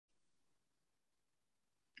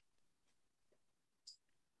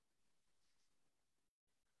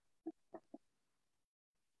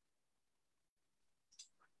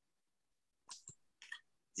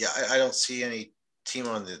Yeah, I don't see any team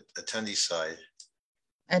on the attendee side.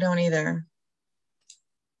 I don't either.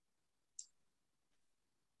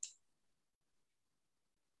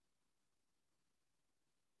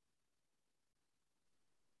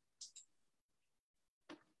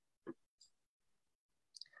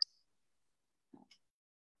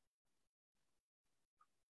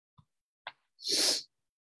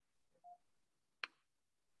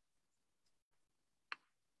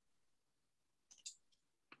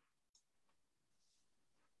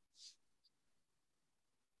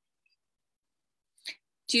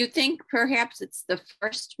 Do you think perhaps it's the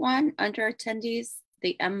first one under attendees,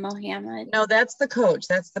 the M. Mohammed? No, that's the coach.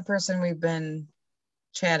 That's the person we've been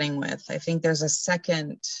chatting with. I think there's a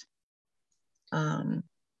second.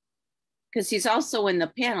 Because he's also in the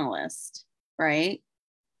panelist, right?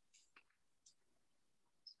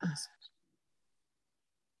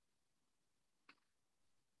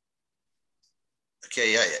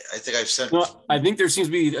 Okay, yeah, I think I've sent. No, I think there seems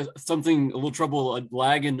to be a little trouble, a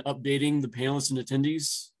lag in updating the panelists and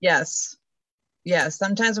attendees. Yes. Yeah,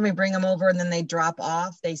 sometimes when we bring them over and then they drop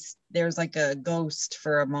off, there's like a ghost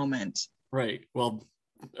for a moment. Right. Well,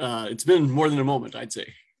 it's been more than a moment, I'd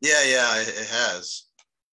say. Yeah, it has.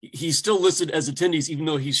 He's still listed as attendees, even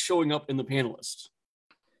though he's showing up in the panelist.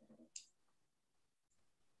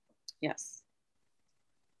 Yes.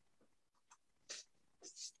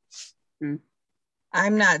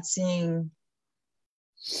 I'm not seeing.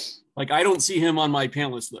 Like, I don't see him on my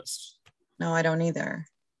panelist list. No, I don't either.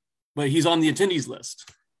 But he's on the attendees list.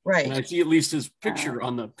 Right. And I see at least his picture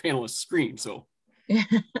on the panelist screen. So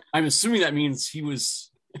I'm assuming that means he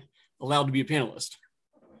was allowed to be a panelist.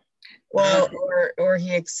 Well, or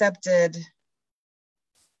he accepted.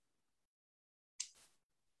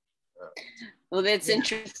 Well, that's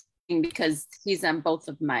interesting because he's on both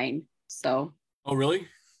of mine. So. Oh, really?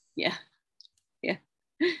 Yeah. Yeah.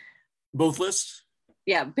 Both lists?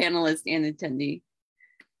 Yeah, panelist and attendee.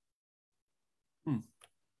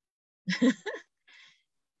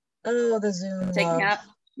 Oh, the Zoom.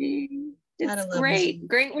 Technology. It's great.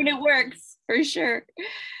 Great when it works, for sure.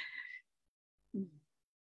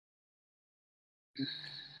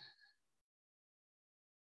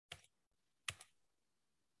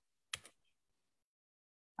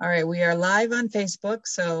 All right, we are live on Facebook,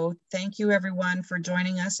 so thank you everyone for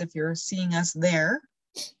joining us if you're seeing us there.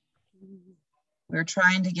 We're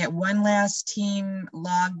trying to get one last team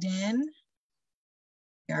logged in.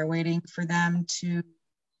 We are waiting for them to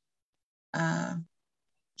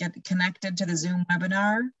get connected to the Zoom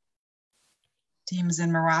webinar. Team is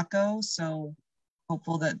in Morocco, so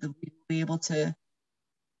hopeful that we'll be able to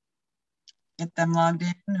get them logged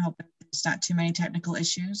in. Hope there's not too many technical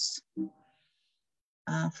issues.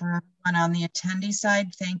 For everyone on the attendee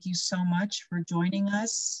side, thank you so much for joining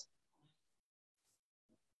us.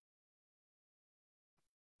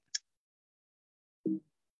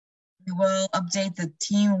 We will update the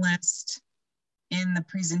team list in the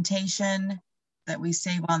presentation that we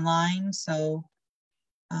save online. So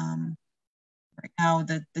right now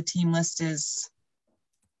the team list is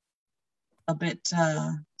a bit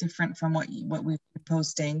different from what we've been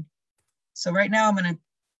posting. So right now I'm going to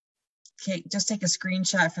just take a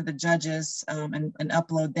screenshot for the judges and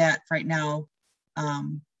upload that right now.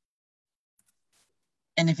 And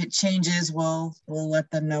if it changes, we'll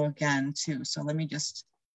let them know again too. So let me just.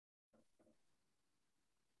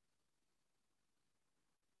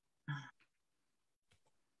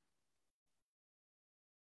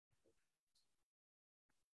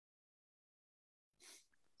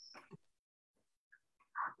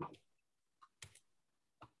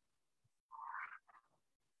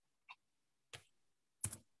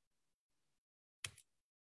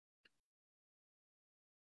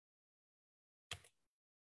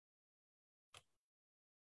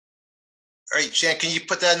 All right, Jan, can you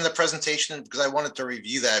put that in the presentation? Because I wanted to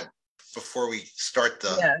review that before we start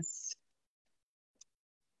the. Yes.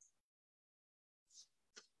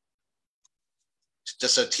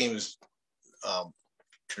 Just so teams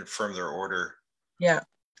confirm their order. Yeah,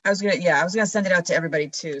 I was gonna send it out to everybody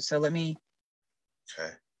too. So let me.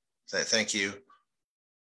 Okay, thank you.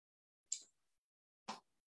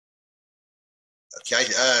 Okay,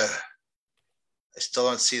 I still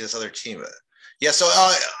don't see this other team. Yeah, so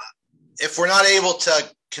if we're not able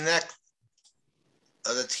to connect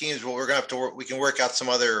the teams, well, we're gonna have to work. We can work out some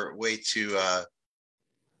other way to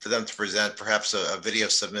for them to present, perhaps a video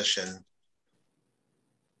submission.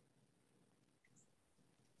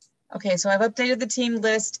 Okay, so I've updated the team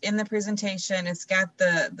list in the presentation. It's got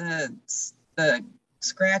the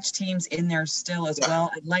scratch teams in there still as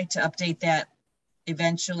well. I'd like to update that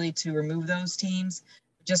eventually to remove those teams.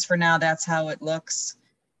 Just for now, that's how it looks.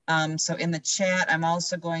 So in the chat, I'm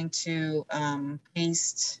also going to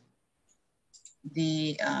paste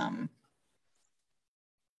the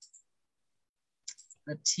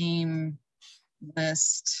team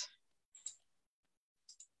list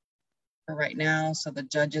for right now, so the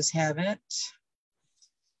judges have it,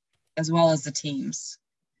 as well as the teams.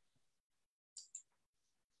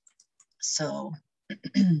 So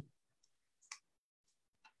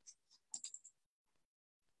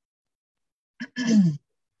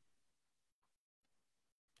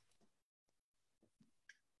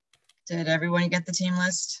did everyone get the team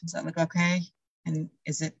list? Does that look okay? And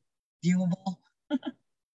is it viewable?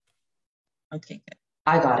 Okay, good.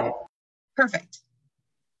 I got it. Perfect.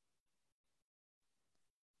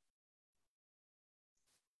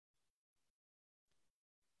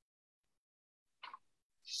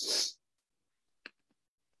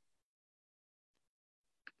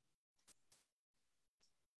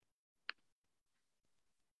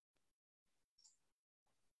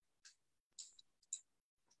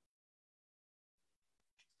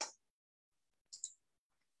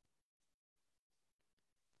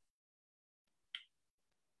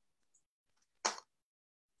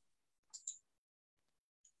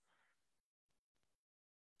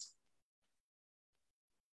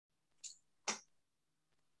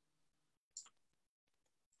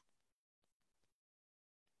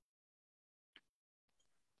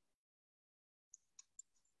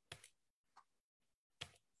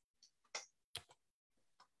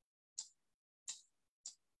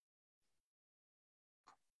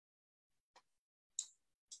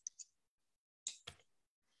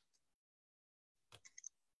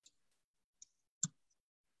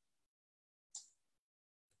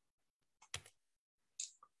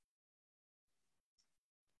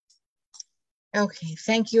 Okay,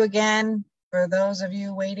 thank you again. For those of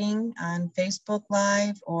you waiting on Facebook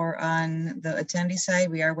Live or on the attendee side,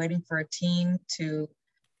 we are waiting for a team to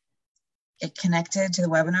get connected to the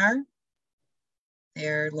webinar.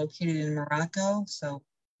 They're located in Morocco, so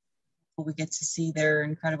we get to see their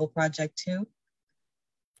incredible project too.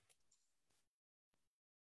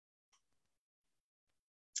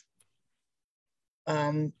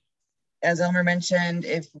 As Elmer mentioned,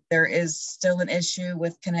 if there is still an issue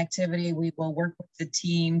with connectivity, we will work with the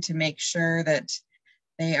team to make sure that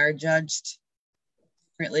they are judged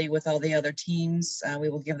appropriately with all the other teams. We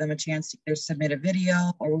will give them a chance to either submit a video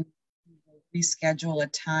or we will reschedule a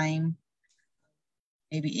time,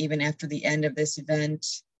 maybe even after the end of this event,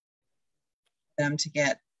 for them to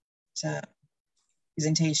get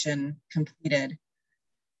presentation completed.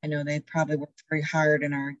 I know they probably worked very hard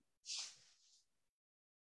and are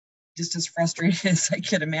just as frustrated as I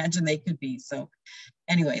could imagine they could be. So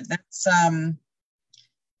anyway, that's,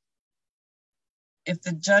 if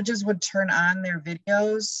the judges would turn on their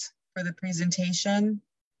videos for the presentation,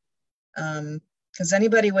 because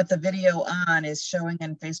anybody with the video on is showing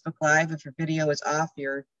in Facebook Live. If your video is off,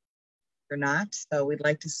 you're not. So we'd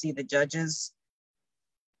like to see the judges.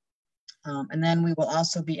 And then we will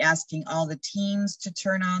also be asking all the teams to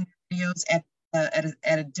turn on videos at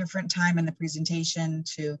a different time in the presentation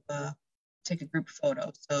to take a group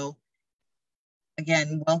photo. So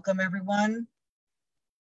again, welcome everyone.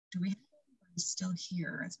 Do we have anybody still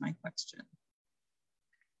here? Is my question.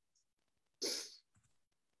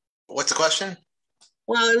 What's the question?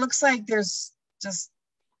 Well, it looks like there's just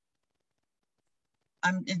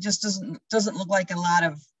it just doesn't look like a lot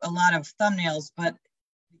of thumbnails, but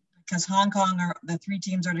because Hong Kong the 3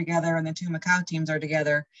 teams are together and the 2 Macau teams are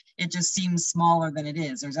together, it just seems smaller than it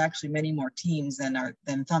is. There's actually many more teams than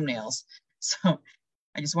thumbnails. So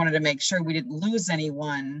I just wanted to make sure we didn't lose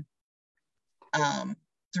anyone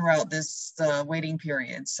throughout this waiting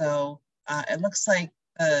period. So it looks like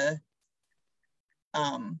the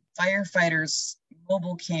firefighters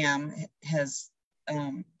mobile cam has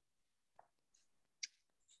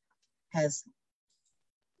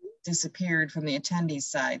disappeared from the attendees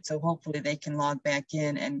side. So hopefully they can log back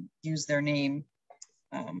in and use their name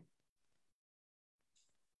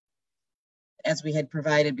as we had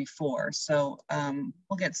provided before. So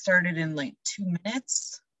we'll get started in like 2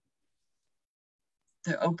 minutes.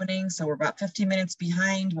 The opening, so we're about 50 minutes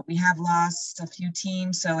behind, but we have lost a few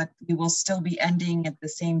teams, so we will still be ending at the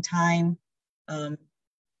same time.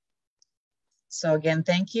 So again,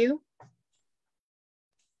 thank you.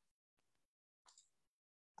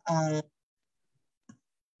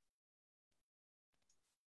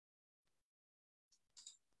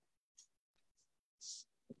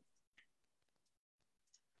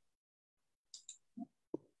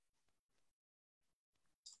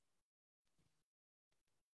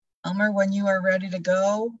 Elmer, when you are ready to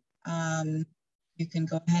go, you can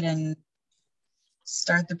go ahead and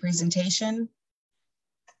start the presentation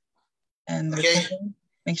and the Okay. recording.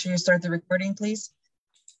 Make sure you start the recording, please.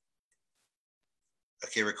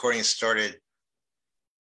 Okay, recording started.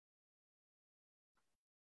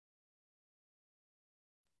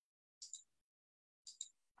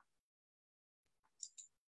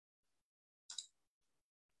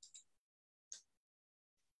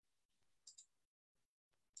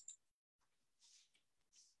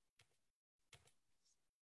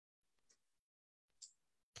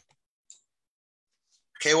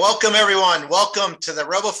 Okay, welcome everyone. Welcome to the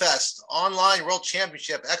Robofest Online World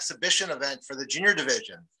Championship Exhibition event for the Junior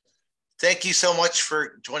Division. Thank you so much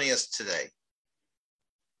for joining us today.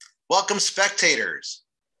 Welcome spectators.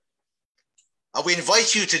 We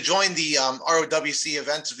invite you to join the ROWC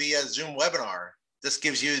events via Zoom webinar. This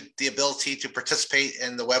gives you the ability to participate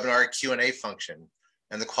in the webinar Q&A function,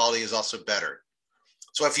 and the quality is also better.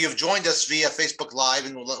 So if you've joined us via Facebook Live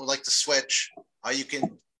and would like to switch, you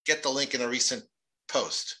can get the link in a recent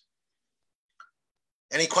post.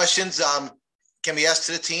 Any questions can be asked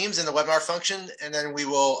to the teams in the webinar function, and then we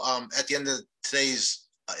will, at the end of today's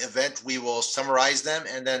event, we will summarize them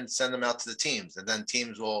and then send them out to the teams, and then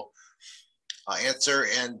teams will answer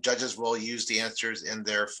and judges will use the answers in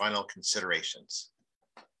their final considerations.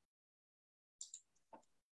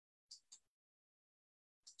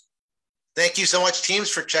 Thank you so much, teams,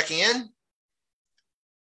 for checking in.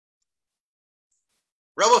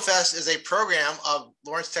 Robofest is a program of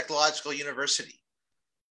Lawrence Technological University.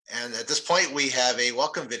 And at this point, we have a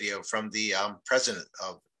welcome video from the president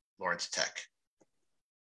of Lawrence Tech.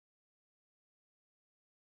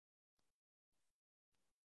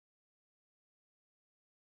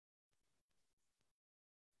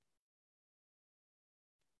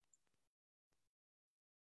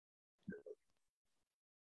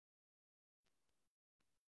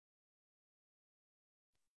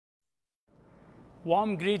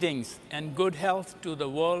 Warm greetings and good health to the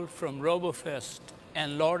world from Robofest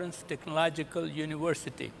and Lawrence Technological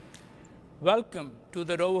University. Welcome to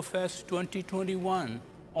the Robofest 2021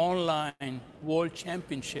 Online World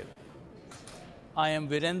Championship. I am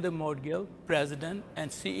Virender Modgil, President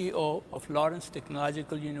and CEO of Lawrence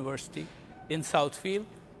Technological University in Southfield,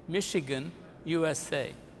 Michigan,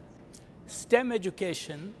 USA. STEM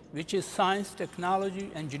education, which is science,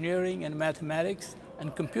 technology, engineering, and mathematics,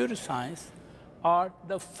 and computer science, are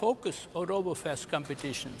the focus of Robofest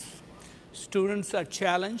competitions. Students are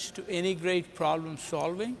challenged to integrate problem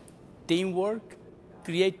solving, teamwork,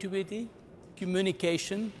 creativity,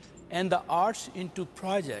 communication, and the arts into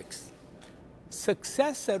projects.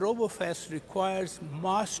 Success at Robofest requires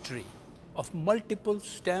mastery of multiple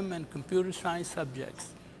STEM and computer science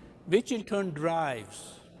subjects, which in turn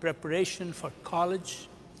drives preparation for college,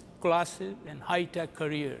 classes, and high-tech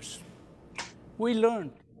careers. We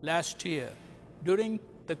learned last year during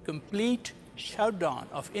the complete shutdown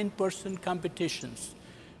of in-person competitions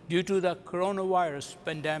due to the coronavirus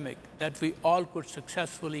pandemic that we all could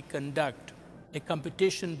successfully conduct a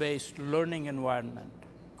competition-based learning environment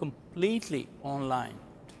completely online.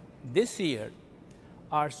 This year,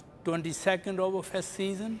 our 22nd Robofest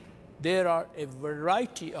season, there are a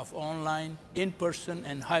variety of online, in-person,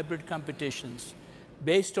 and hybrid competitions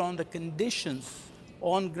based on the conditions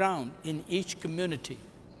on ground in each community.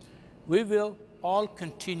 We will all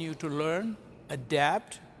continue to learn,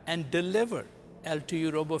 adapt, and deliver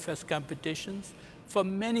LTU Robofest competitions for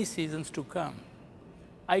many seasons to come.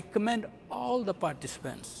 I commend all the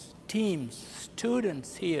participants, teams,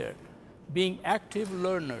 students here, being active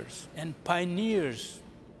learners and pioneers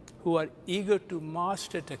who are eager to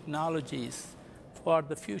master technologies for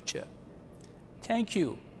the future. Thank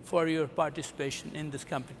you for your participation in this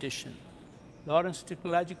competition. Lawrence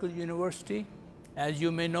Technological University, as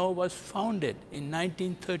you may know, was founded in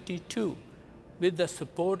 1932 with the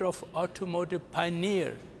support of automotive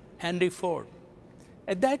pioneer Henry Ford.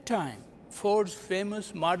 At that time, Ford's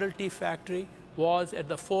famous Model T factory was at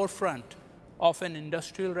the forefront of an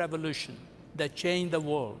industrial revolution that changed the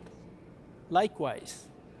world. Likewise,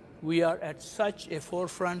 we are at such a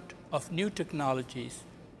forefront of new technologies,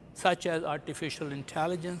 such as artificial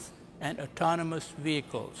intelligence and autonomous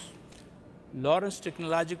vehicles. Lawrence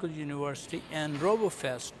Technological University and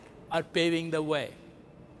Robofest are paving the way.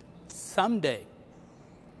 Someday,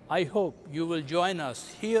 I hope you will join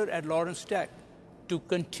us here at Lawrence Tech to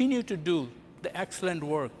continue to do the excellent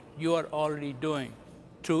work you are already doing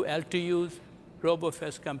through LTU's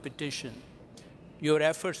Robofest competition. Your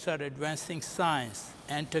efforts are advancing science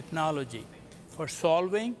and technology for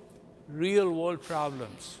solving real-world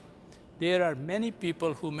problems. There are many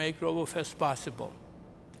people who make Robofest possible.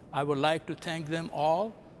 I would like to thank them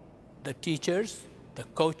all, the teachers, the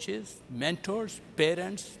coaches, mentors,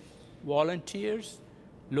 parents, volunteers,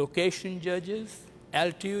 location judges,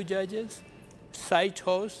 LTU judges, site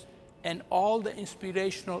hosts, and all the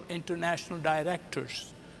inspirational international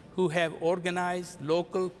directors who have organized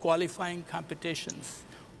local qualifying competitions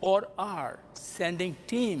or are sending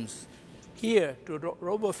teams here to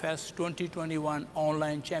Robofest 2021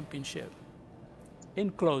 Online Championship. In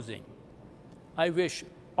closing, I wish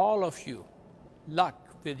all of you luck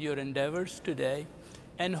with your endeavors today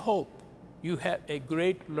and hope you have a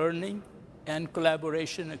great learning and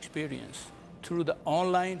collaboration experience through the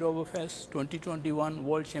online Robofest 2021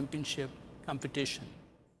 World Championship competition.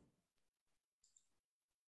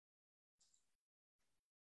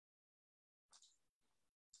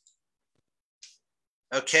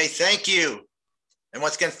 Okay, thank you. And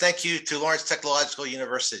once again, thank you to Lawrence Technological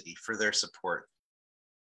University for their support.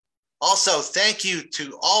 Also, thank you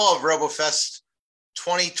to all of Robofest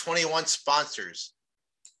 2021 sponsors.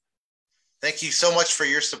 Thank you so much for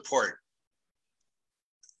your support.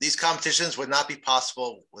 These competitions would not be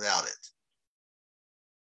possible without it.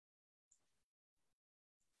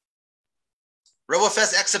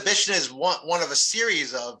 Robofest exhibition is one of a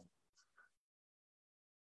series of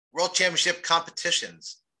World Championship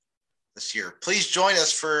competitions this year. Please join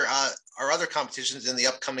us for our other competitions in the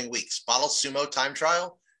upcoming weeks: Bottle Sumo Time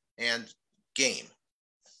Trial and Game.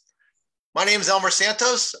 My name is Elmer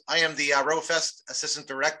Santos. I am the Robofest Assistant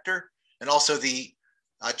Director and also the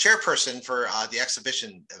chairperson for the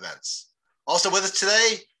exhibition events. Also with us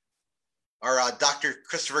today are Dr.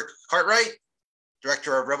 Christopher Cartwright,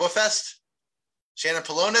 Director of Robofest, Shannon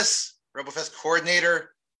Polonis, Robofest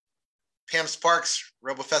Coordinator, Pam Sparks,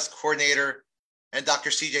 Robofest Coordinator, and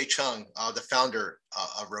Dr. CJ Chung, the founder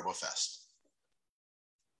of Robofest.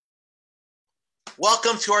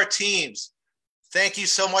 Welcome to our teams. Thank you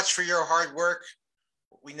so much for your hard work.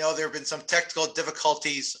 We know there have been some technical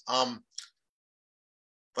difficulties,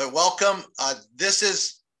 but welcome. This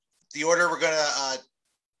is the order we're going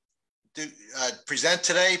to present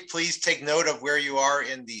today. Please take note of where you are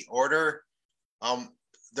in the order.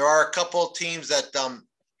 There are a couple of teams that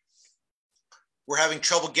we're having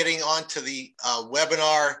trouble getting onto the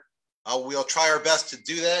webinar. We'll try our best to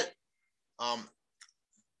do that.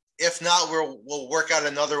 If not, we'll work out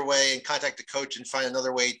another way and contact the coach and find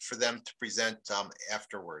another way for them to present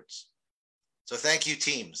afterwards. So thank you,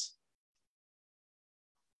 teams.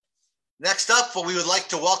 Next up, we would like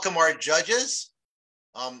to welcome our judges.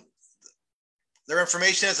 Their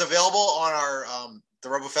information is available on our the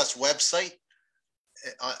Robofest website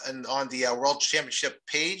and on the World Championship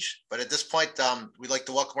page. But at this point, we'd like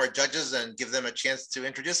to welcome our judges and give them a chance to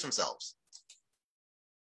introduce themselves.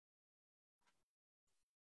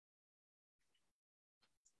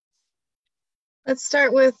 Let's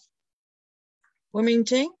start with Wuming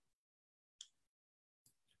Ching.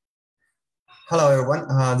 Hello,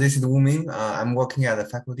 everyone. This is Wuming. I'm working as a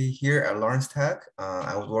faculty here at Lawrence Tech.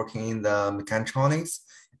 I was working in the mechatronics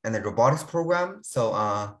and the robotics program. So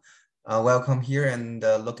welcome here and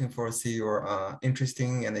looking forward to see your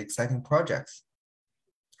interesting and exciting projects.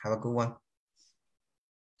 Have a good one.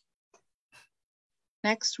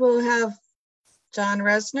 Next, we'll have John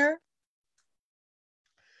Resner.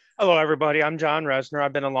 Hello, everybody. I'm John Resner.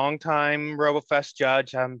 I've been a long time Robofest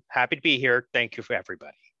judge. I'm happy to be here. Thank you for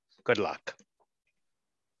everybody. Good luck.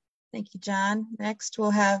 Thank you, John. Next,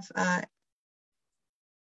 we'll have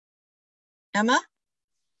Emma.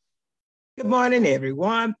 Good morning,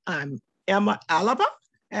 everyone. I'm Emma Alaba,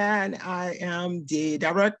 and I am the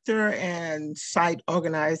director and site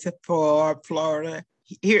organizer for Florida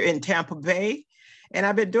here in Tampa Bay. And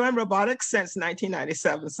I've been doing robotics since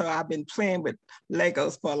 1997. So I've been playing with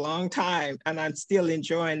Legos for a long time and I'm still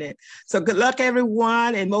enjoying it. So good luck,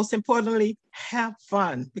 everyone. And most importantly, have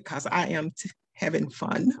fun because I am having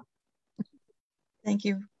fun. Thank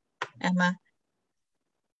you, Emma.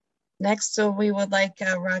 Next, so we would like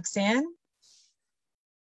Roxanne.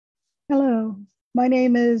 Hello, my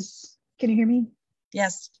name is, can you hear me?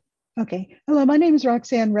 Yes. Okay. Hello, my name is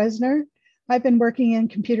Roxanne Resner. I've been working in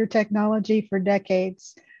computer technology for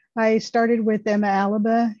decades. I started with Emma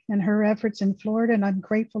Alaba and her efforts in Florida, and I'm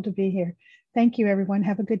grateful to be here. Thank you, everyone.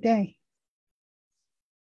 Have a good day.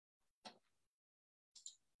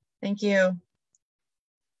 Thank you.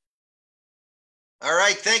 All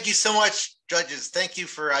right. Thank you so much, judges. Thank you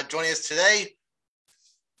for joining us today.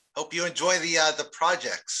 Hope you enjoy the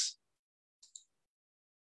projects.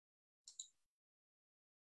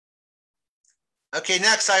 Okay,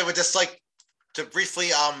 next I would just like to briefly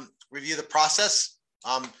review the process.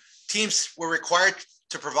 Teams were required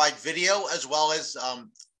to provide video as well as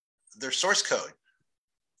their source code.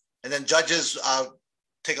 And then judges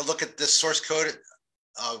take a look at this source code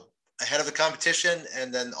ahead of the competition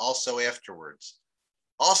and then also afterwards.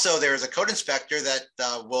 Also, there is a code inspector that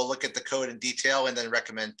will look at the code in detail and then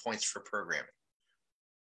recommend points for programming.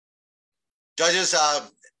 Judges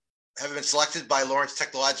have been selected by Lawrence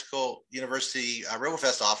Technological University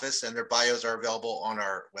Robofest office, and their bios are available on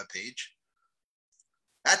our webpage.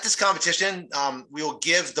 At this competition, we will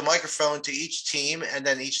give the microphone to each team, and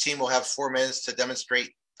then each team will have 4 minutes to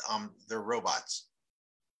demonstrate their robots.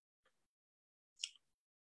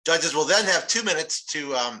 Judges will then have 2 minutes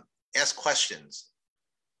to ask questions.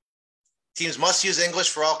 Teams must use English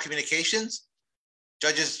for all communications.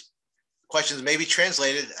 Judges' questions may be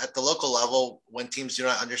translated at the local level when teams do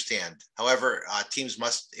not understand. However, teams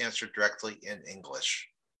must answer directly in English.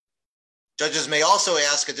 Judges may also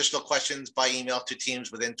ask additional questions by email to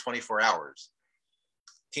teams within 24 hours.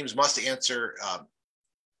 Teams must answer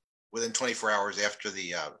within 24 hours after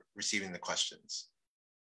the receiving the questions.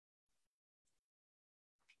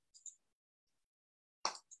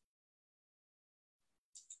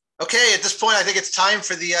 Okay, at this point, I think it's time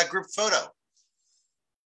for the group photo.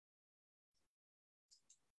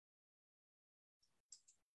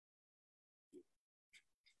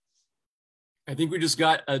 I think we just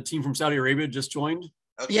got a team from Saudi Arabia just joined.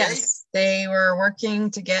 Okay. Yes, they were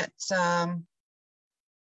working to get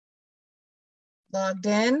logged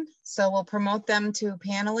in. So we'll promote them to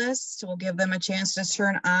panelists. We'll give them a chance to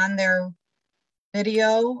turn on their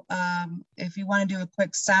video. If you want to do a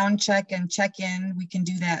quick sound check and check in, we can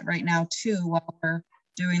do that right now too while we're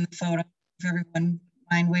doing the photo. If everyone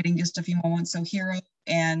mind waiting just a few moments. So Hero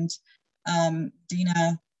and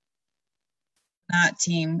Dina, not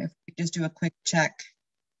team, if we just do a quick check.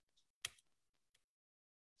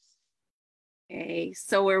 Okay,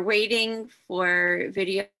 so we're waiting for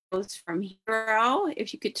videos from Hero.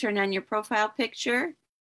 If you could turn on your profile picture.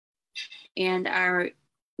 And our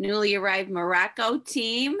newly arrived Morocco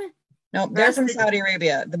team. No, they're from Saudi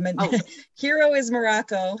Arabia. Hero is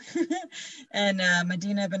Morocco, and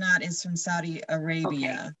Medina Banat is from Saudi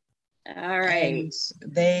Arabia. Okay. All right.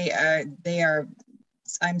 And they are.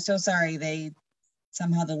 I'm so sorry.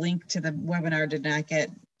 Somehow the link to the webinar did not get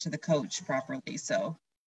to the coach properly. So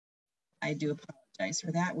I do apologize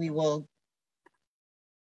for that. We will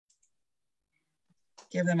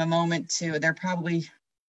give them a moment to. They're probably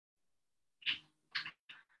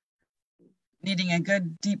needing a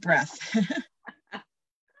good deep breath.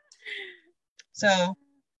 So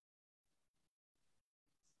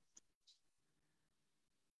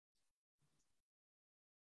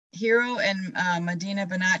Hero and Medina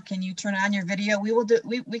Banat, can you turn on your video?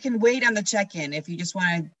 We can wait on the check-in if you just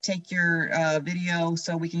want to take your video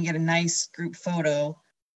so we can get a nice group photo.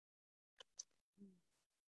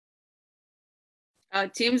 Oh,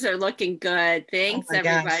 teams are looking good. Thanks, Oh my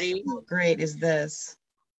gosh, everybody. how great is this?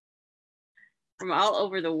 From all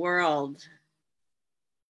over the world.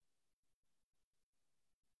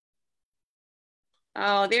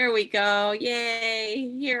 Oh, there we go.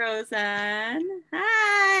 Yay, Hero's on.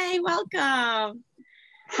 Hi, welcome.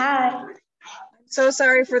 Hi. I'm so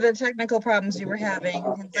sorry for the technical problems you were having.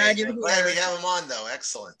 I'm glad you're Glad here. we have them on though,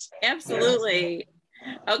 excellent. Absolutely.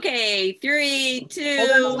 Okay, 3, 2.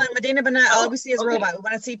 Hold on, Medina Banat, all we see is robot. We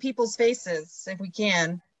want to see people's faces if we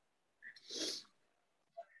can.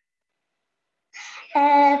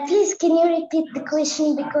 Please, can you repeat the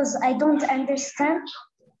question because I don't understand?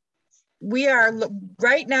 We are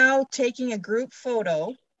right now taking a group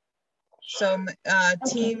photo. So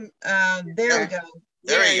team, there we go.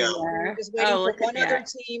 There you go. We're just waiting for one other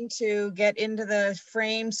team to get into the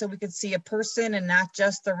frame so we could see a person and not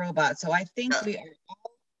just the robot. So I think we are all.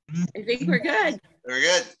 I think we're good. We're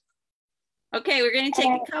good. Okay, we're going to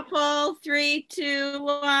take a couple. 3, 2,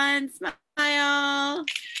 1, smile.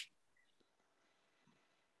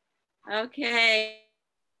 Okay,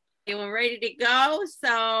 we're ready to go.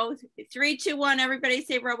 So 3, 2, 1, everybody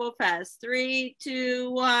say RoboFest. 3,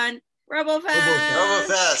 2, 1, RoboFest.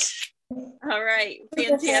 RoboFest. All right,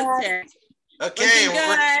 fantastic. Okay,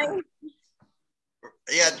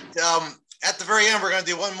 at the very end, we're going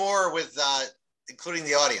to do one more with including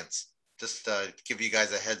the audience, just to give you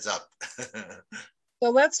guys a heads up. So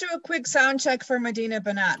let's do a quick sound check for Medina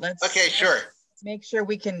Banat. Okay, sure. Make sure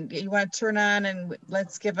we can, you want to turn on and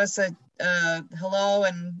let's give us a hello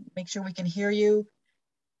and make sure we can hear you.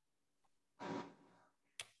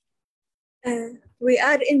 We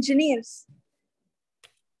are engineers.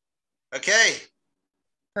 Okay.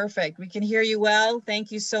 Perfect. We can hear you well.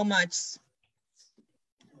 Thank you so much.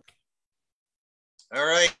 All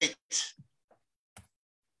right.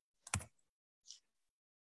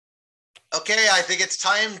 Okay, I think it's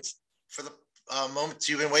time for the moments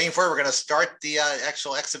you've been waiting for. We're going to start the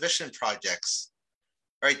actual exhibition projects.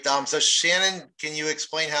 All right, so Shannon, can you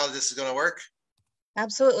explain how this is going to work?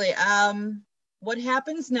 Absolutely. What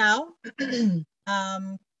happens now, the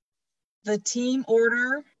team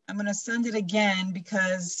order, I'm going to send it again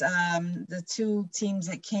because the two teams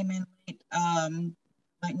that came in late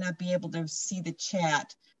might not be able to see the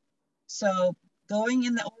chat. So going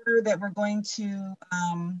in the order that we're going to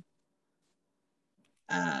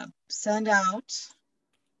send out,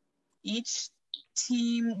 each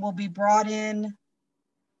team will be brought in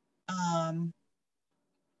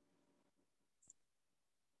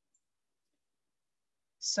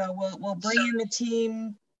so we'll bring in the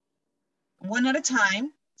team one at a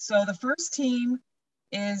time. So the first team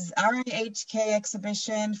is ROWC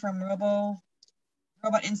exhibition from Robot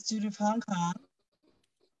Institute of Hong Kong.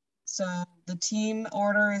 So the team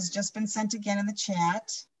order has just been sent again in the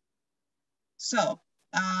chat. So,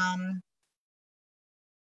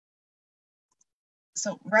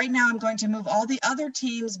 so right now I'm going to move all the other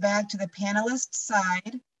teams back to the panelist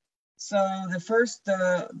side. So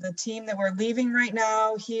the team that we're leaving right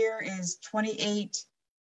now here is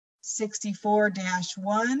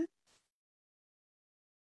 2864-1,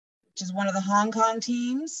 which is one of the Hong Kong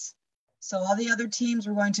teams. So all the other teams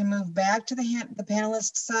we're going to move back to the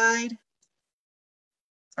panelist side,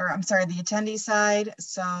 or I'm sorry, the attendee side.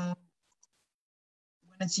 So when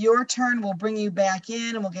it's your turn, we'll bring you back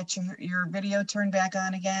in and we'll get your video turned back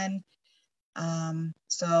on again.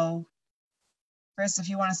 So Chris, if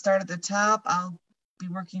you want to start at the top, I'll be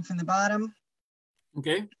working from the bottom.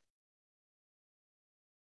 Okay.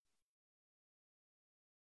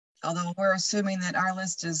 Although we're assuming that our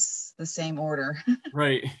list is the same order.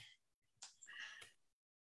 Right.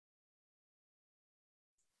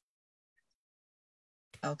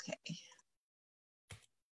 Okay.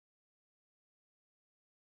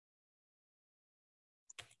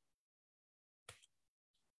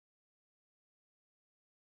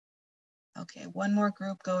 Okay, one more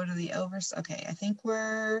group go to the okay, I think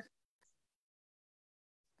Macau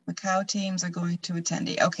teams are going to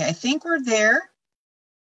attendee. Okay, I think we're there.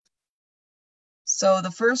 So the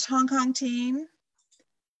first Hong Kong team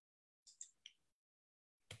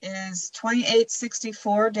is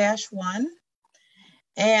 2864-1.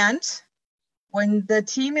 And when the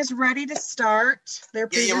team is ready to start their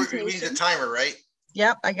presentation. Yeah, we need the timer, right?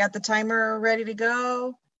 Yep, I got the timer ready to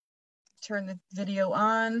go. Turn the video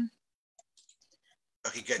on.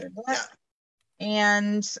 Okay, good. Yeah.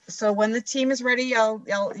 And so when the team is ready, I'll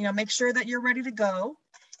make sure that you're ready to go.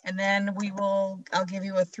 And then I'll give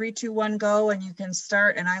you a 3, 2, 1 go and you can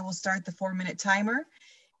start, and I will start the 4-minute timer.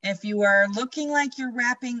 If you are looking like you're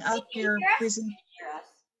wrapping up your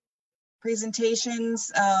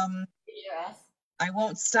presentations, I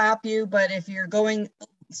won't stop you, but if you're going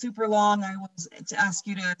super long, I will ask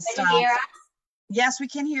you to stop. Can you hear us? Yes, we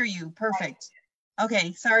can hear you. Perfect.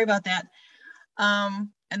 Okay, sorry about that.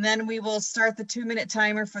 And then we will start the 2-minute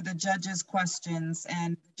timer for the judges' questions.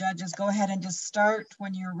 And judges, go ahead and just start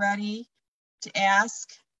when you're ready to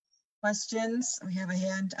ask questions. We have a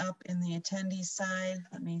hand up in the attendee side.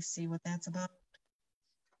 Let me see what that's about.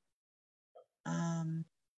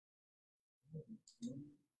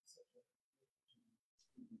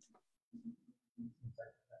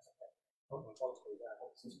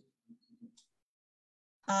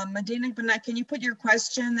 Medina, can you put your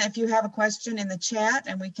question, if you have a question, in the chat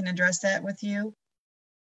and we can address that with you?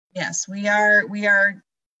 Yes, you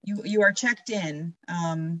are checked in.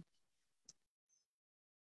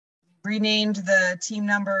 Renamed the team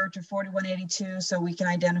number to 4182 so we can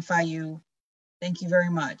identify you. Thank you very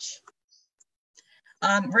much.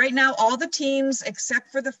 Right now, all the teams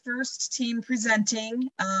except for the first team presenting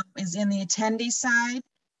is in the attendee side.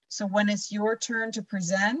 So when it's your turn to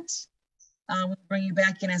present, we'll bring you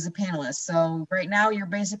back in as a panelist. So right now you're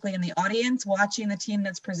basically in the audience watching the team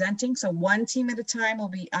that's presenting. So one team at a time will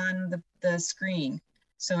be on the screen.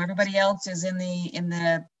 So everybody else is in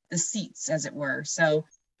the seats, as it were. So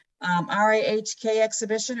ROWC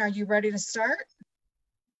exhibition, are you ready to start?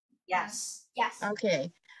 Yes. Yes.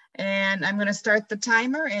 Okay. And I'm going to start the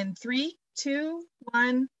timer in 3, 2,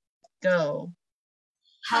 1, go.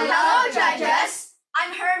 Hello, judges.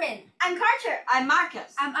 I'm Herman. I'm Carter. I'm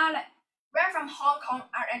Marcus. I'm Alec. We're from Hong Kong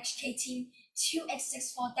RHK team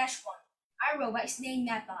 2864-1. Our robot is named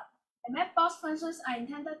MapBot. The MapBot functions are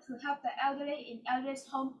intended to help the elderly in elderly's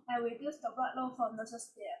home and reduce the workload for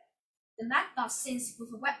nurses there. The MapBot syncs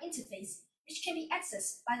with a web interface, which can be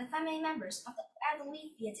accessed by the family members of the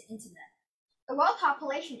elderly via the internet. The world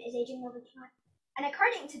population is aging over time, and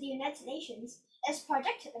according to the United Nations, it's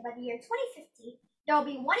projected that by the year 2050, there will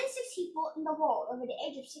be 1 in 6 people in the world over the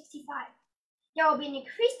age of 65. There will be an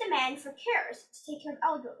increased demand for carers to take care of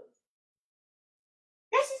elderly.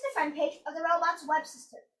 front page of the robot's web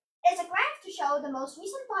system. It is a graph to show the most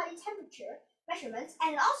recent body temperature measurements,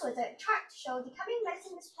 and also is a chart to show the coming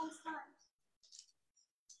medicine response times.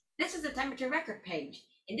 This is the temperature record page.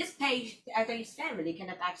 In this page, the elderly's family can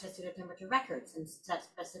have access to the temperature records and set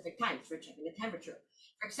specific times for checking the temperature.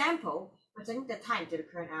 For example, we're checking the time to the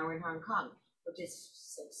current hour in Hong Kong, which is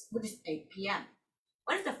 8 p.m.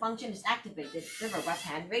 Once the function is activated, the robot's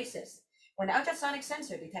hand races. When the ultrasonic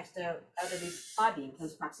sensor detects the elderly's body in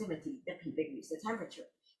close proximity, the PBIC reads the temperature.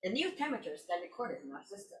 The new temperature is then recorded in our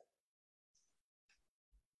system.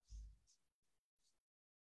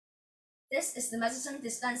 This is the medicine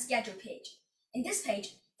dispense schedule page. In this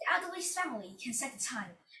page, the elderly's family can set the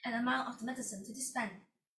time and amount of the medicine to dispense.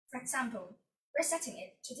 For example, we're setting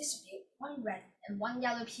it to distribute 1 red and 1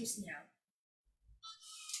 yellow pills now.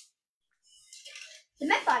 The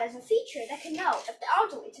MedBot is a feature that can know if the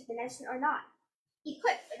elderly took the medicine or not.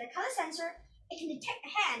 Equipped with a color sensor, it can detect a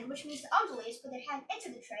hand, which means the elderly has put their hand into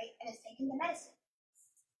the tray and has taken the medicine.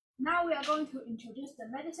 Now we are going to introduce the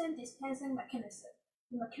medicine dispensing mechanism.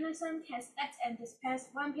 The mechanism can set and dispense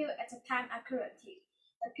 1 pill at a time accurately.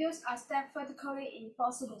 The pills are stacked vertically in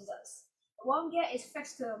 4 cylinders. The warm gear is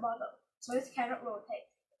fixed to the model, so it cannot rotate.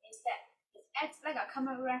 Instead, it acts like a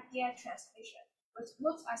common rack gear transmission, which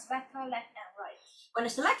moves a selector left and right. When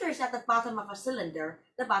the selector is at the bottom of a cylinder,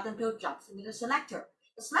 the bottom pill drops into the selector.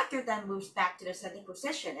 The selector then moves back to the setting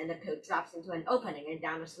position, and the pill drops into an opening and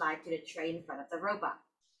down a slide to the tray in front of the robot.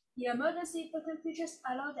 The emergency button features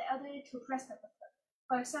allow the elderly to press the button.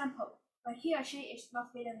 For example, when he or she is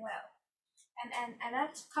not feeling well, and an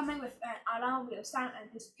alert coming with an alarm will sound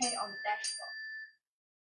and display on the dashboard.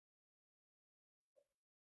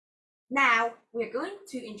 Now, we're going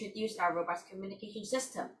to introduce our robot's communication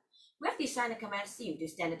system. We have designed a command scheme to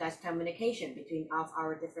standardize communication between all of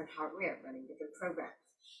our different hardware running different programs.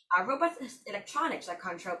 Our robot's electronics are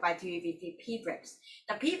controlled by 2 EVP P-bricks.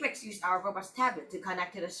 The P-bricks use our robot's tablet to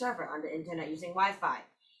connect to the server on the internet using Wi-Fi.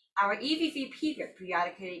 Our EVP P-brick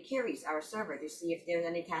periodically queries our server to see if there's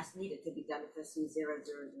any task needed to be done with the C0000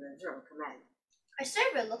 command. Our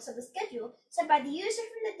server looks at the schedule set by the user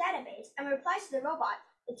from the database and replies to the robot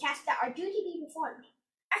the tasks that are due to be performed.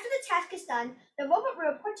 After the task is done, the robot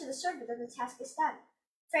will report to the server that the task is done.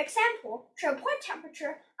 For example, to report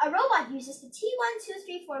temperature, a robot uses the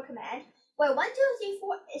T1234 command, where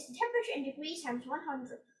 1234 is the temperature in degrees times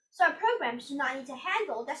 100, so our programs do not need to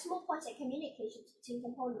handle decimal points and communications between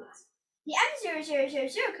components. The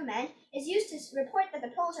M0000 command is used to report that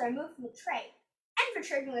the pills are removed from the tray. And for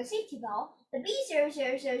triggering the safety valve, the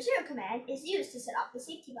B0000 command is used to set off the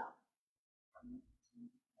safety valve.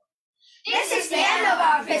 This is the end of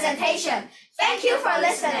our presentation. Thank you for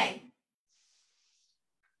listening.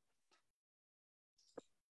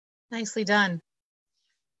 Nicely done.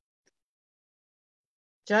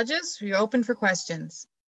 Judges, you're open for questions.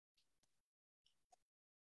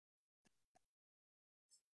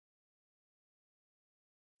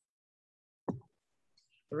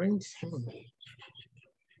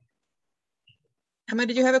 Emma,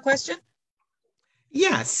 did you have a question?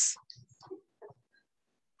 Yes.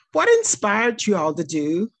 What inspired you all to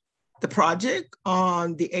do the project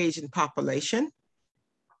on the Asian population?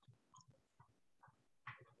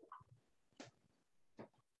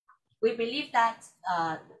 We believe that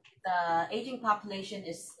the aging population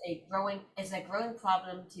is a growing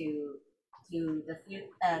problem to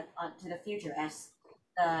the future as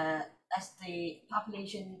the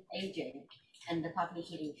population aging and the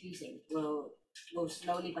population increasing will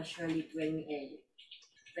slowly but surely bring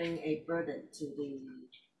a burden to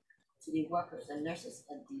the workers and nurses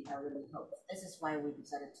and the elderly folks. This is why we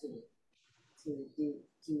decided to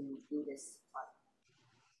do this project.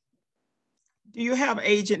 Do you have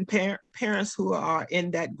aging parents who are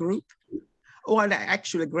in that group, or the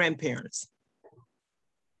actual grandparents?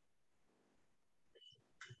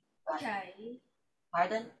 Okay.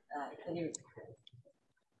 Pardon? Can you...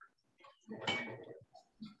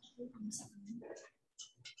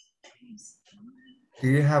 Do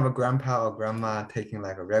you have a grandpa or grandma taking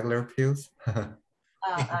like a regular pills?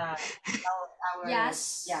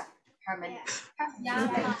 Yes. Yeah. Herman.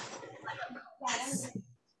 Yeah. Yes.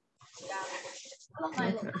 One of my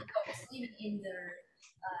local is living in their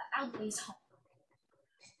elderly's home.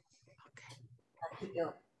 Okay.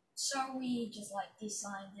 So we just like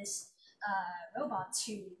designed this robot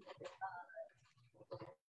to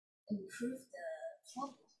improve the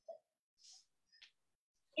quality.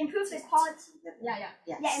 Improve the quality. Yeah.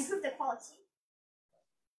 Yes. Yeah, improve the quality.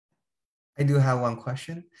 I do have one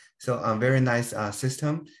question. So very nice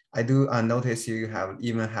system. I do notice you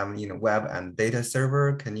even have web and data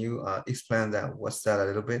server. Can you explain that? What's that a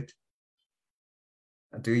little bit?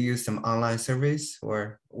 Do you use some online service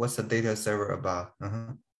or what's the data server about?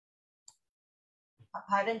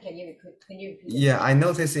 Pardon, can you repeat? Yeah, I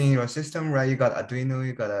noticed in your system, right? You got Arduino,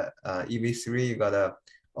 you got a EV3, you got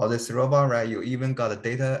all this robot, right? You even got a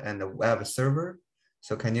data and a web server.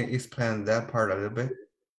 So can you explain that part a little bit?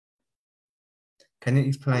 Can you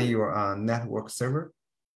explain your network server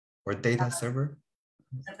or data server?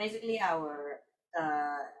 So basically, our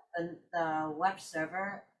the web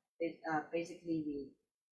server is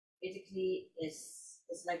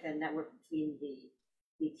it's like a network between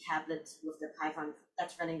the tablet with the Python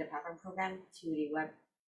that's running the Python program to the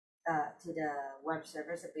web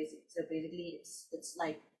server. So basically, it's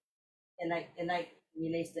like it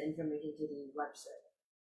relates the information to the web server.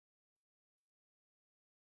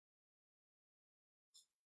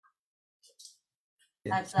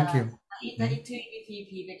 Yeah, thank you. The two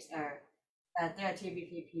PBX are there are two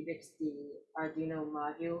PBX, the Arduino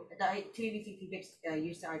module. The two PBX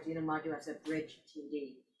use the Arduino module as a bridge to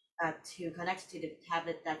connect to the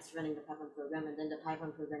tablet that's running the Python program, and then the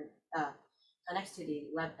Python program connects to the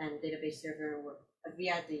web and database server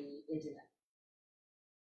via the internet.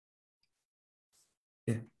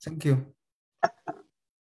 Yeah, thank you.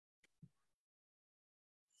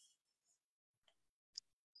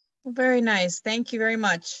 Very nice. Thank you very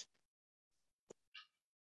much.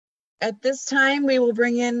 At this time, we will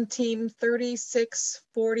bring in team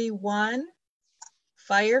 3641,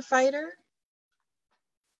 firefighter.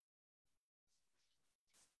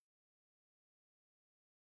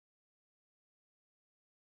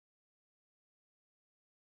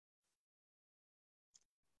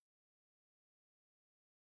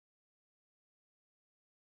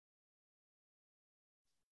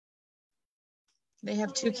 They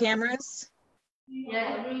have two cameras.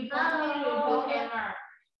 Yes, we two cameras.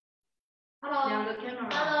 Hello.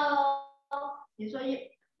 Hello. Yes,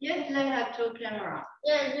 they have two cameras.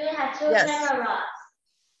 Yes, we have two cameras.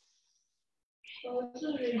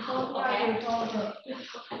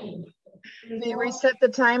 They reset the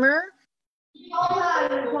timer.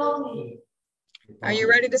 Are you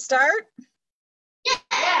ready to start? Yeah,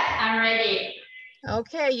 I'm ready.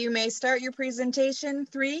 Okay, you may start your presentation.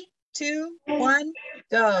 3, 2, 1,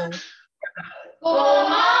 go. Good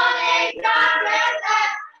morning, Dr.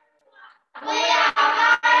 We are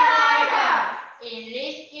firefighters. In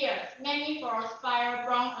these years, many forest fires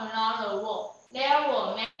burned around the world. There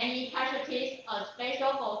were many casualties,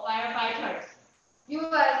 especially for firefighters.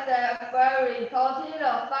 USF reported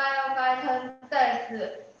a firefighter death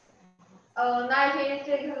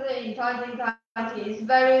 1960 in 2020. It's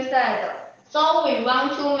very sad. So we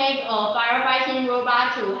want to make a firefighting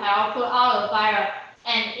robot to help put out a fire,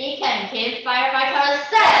 and it can keep firefighters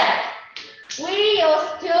safe. We use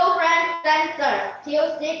two brand sensors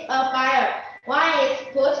to seek a fire. One is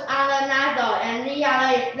put on the nozzle and the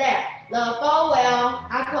other is there. The four-wheel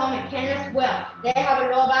aqua-mechanics wheel. They have a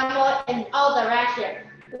robot mode in all directions.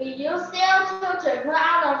 We use CO2 to put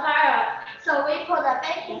out the fire. So we put the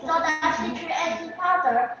baking soda, citric acid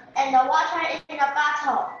powder, and the water in the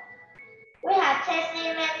bottle. We have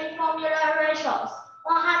tested many formula ratios.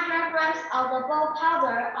 100 grams of the ball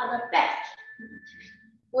powder are the best.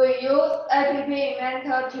 We use app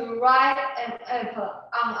inventor to write an app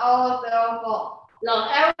on our cell phone. The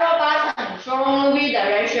arrow button shows movie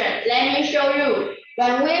direction. Let me show you.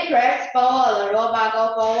 When we press forward, the robot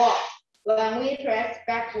goes forward. When we press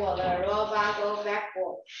backward, the robot goes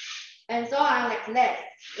backward. And so on like that.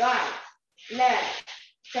 Right, left,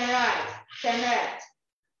 then right, then left.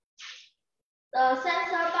 The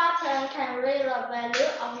sensor button can read the value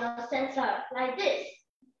of the sensor like this.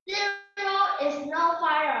 0 is no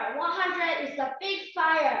fire, 100 is a big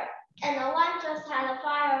fire, and the 1 just had a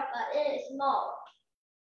fire, but it is small.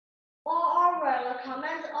 Moreover, the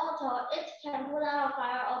command auto, it can put out a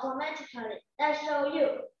fire automatically. Let's show you.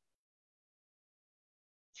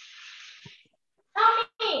 Help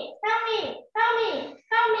me, help me, help me,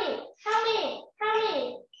 help me, help me, help me,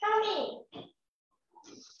 help me.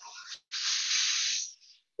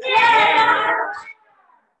 Yeah!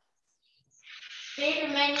 Speech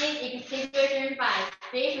meaning extinguishing by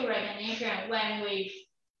speech recognition. When we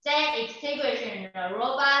say extinguishing, the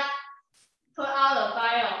robot put out the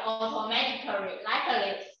fire automatically, like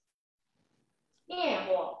this. 灭火，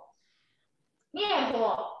灭火，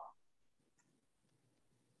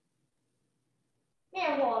灭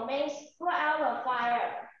火 means put out the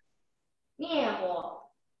fire. 灭火。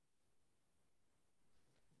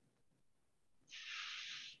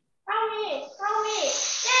Help me! Help me!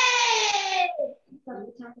 Yay!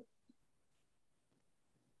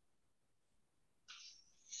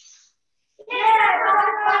 Yeah!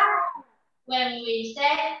 When we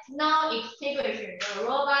say no extinguisher, the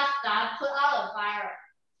robot starts to put out the fire.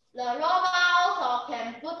 The robot also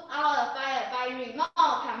can put out the fire by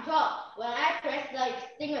remote control. When I press the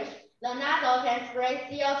extinguisher, the nozzle can spray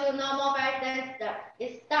CO2 no more fire sensor.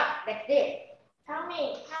 It stops like this. Help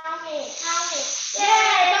me. Yay!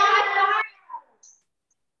 Don't have to hurry.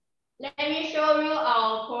 Let me show you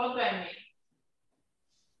our programming.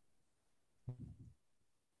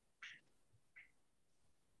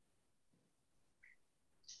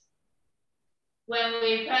 When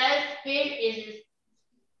we press speech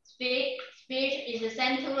is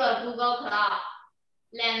sent to the Google Cloud.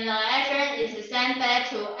 Then the action is sent back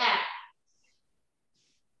to app.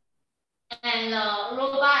 And the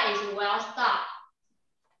robot is well stopped.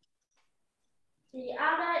 The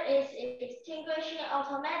other is extinguishing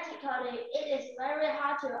automatically. It is very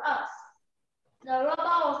hard to us. The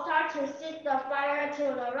robot will start to shift the fire to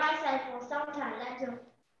the right side for some time, then to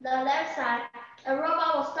the left side. The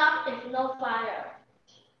robot will stop if no fire.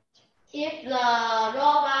 If the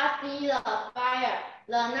robot sees the fire,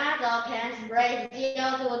 the nozzle can spray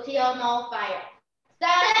CO2 till no fire.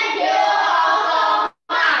 Thank you all so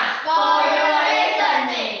much for your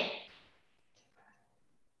listening.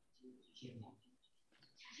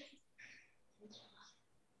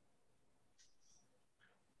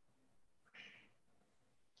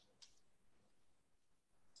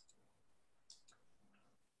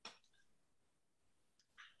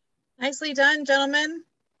 Nicely done, gentlemen.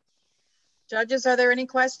 Judges, are there any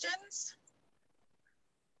questions?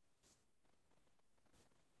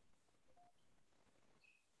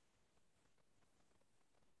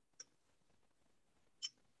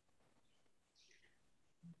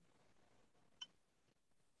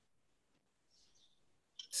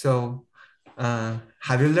 So,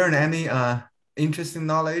 have you learned any interesting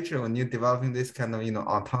knowledge when you're developing this kind of,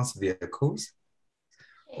 autonomous vehicles?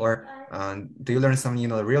 Or do you learn some,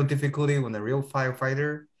 real difficulty when a real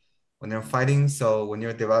firefighter, when they're fighting? So when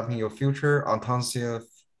you're developing your future autonomous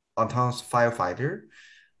firefighter,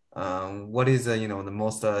 what is, the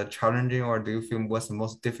most challenging, or do you feel what's the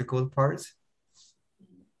most difficult parts?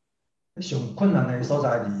 上困难的所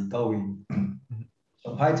在是倒位？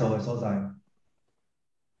上歹做的所在。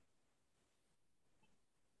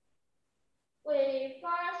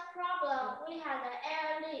First problem, we had an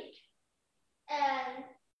air leak, and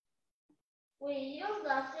we used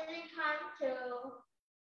the silicon to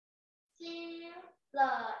seal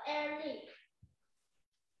the air leak.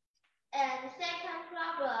 And second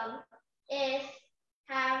problem is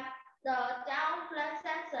have the downflame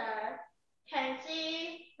sensor can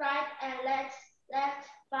see right and left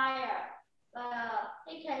fire, but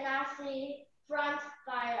it cannot see front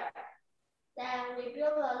fire. Then we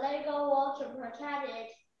build a Lego wall to protect it.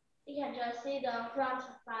 You can just see the front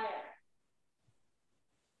fire.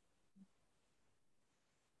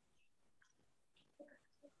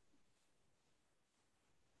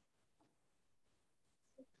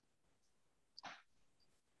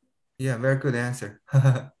 Yeah, very good answer.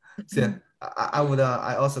 So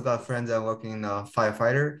I also got friends that working in a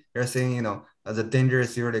firefighter. They're saying, the danger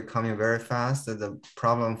is usually coming very fast. The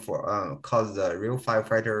problem for cause the real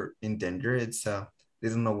firefighter in danger, it's they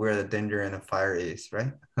don't know where the danger and the fire is,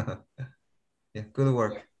 right? Yeah, good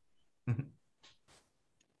work. Do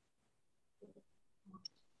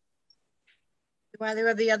either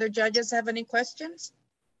of the other judges have any questions?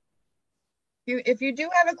 If you do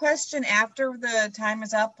have a question after the time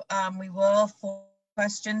is up, we will forward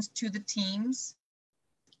questions to the teams.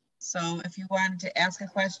 So if you wanted to ask a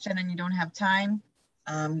question and you don't have time,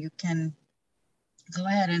 you can go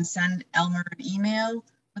ahead and send Elmer an email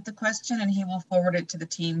with the question and he will forward it to the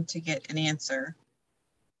team to get an answer.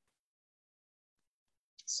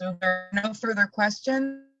 So if there are no further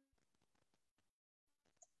questions,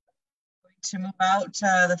 I'm going to move out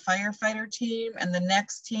to the firefighter team, and the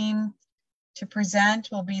next team to present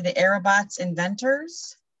will be the Aerobots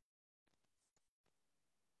inventors.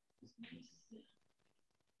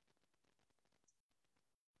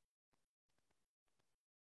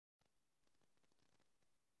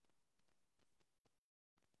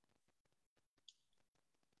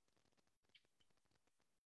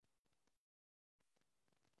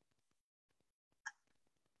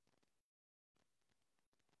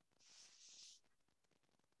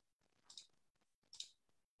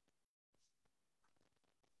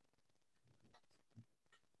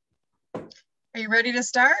 Are you ready to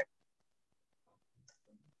start?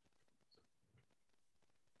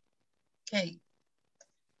 Okay.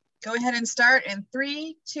 Go ahead and start in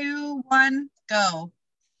 3, 2, 1, go.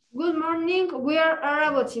 Good morning. We are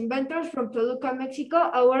robots inventors from Toluca, Mexico.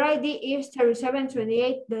 Our ID is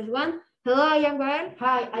 3728-1. Hello, I am Gael.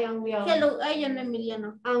 Hi, I am Leon. Hello, I am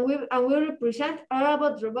Emiliano. And we represent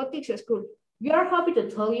About Robotics School. We are happy to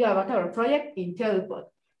tell you about our project in Telepod.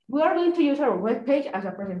 We are going to use our webpage as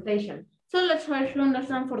a presentation. So let's try to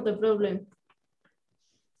understand for the problem.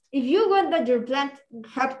 If you want that your plant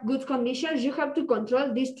have good conditions, you have to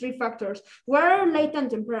control these three factors: water, light,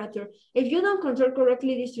 and temperature. If you don't control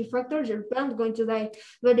correctly these three factors, your plant is going to die.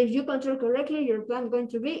 But if you control correctly, your plant is going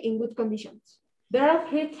to be in good conditions. There are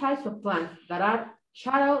three types of plants that are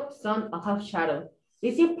shadow, sun, and half shadow.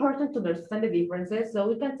 It's important to understand the differences so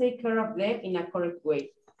we can take care of them in a correct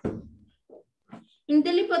way.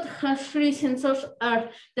 IntelliPod has three sensors: are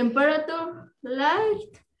temperature,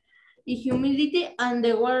 light, humidity, and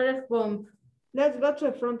the water pump. Let's go to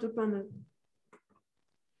the frontal panel.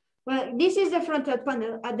 Well, this is the frontal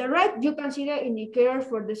panel. At the right, you can see the indicators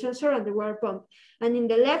for the sensor and the water pump. And in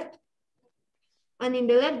the left,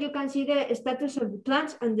 you can see the status of the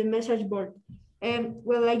plants and the message board.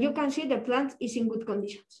 Well, like you can see, the plant is in good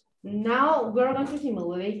conditions. Now we're going to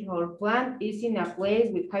simulate our plant is in a place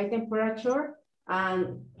with high temperature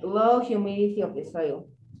and low humidity of the soil.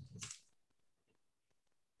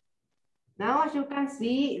 Now, as you can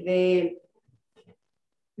see,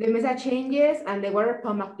 the message changes and the water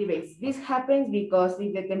pump activates. This happens because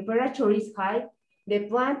if the temperature is high, the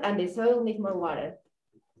plant and the soil need more water.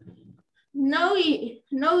 Now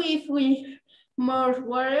if we more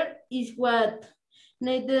water is what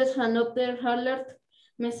needs another alert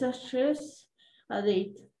messages a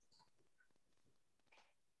date.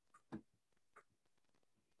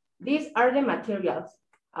 These are the materials: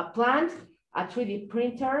 a plant, a 3D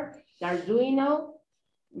printer, the Arduino,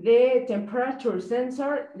 the temperature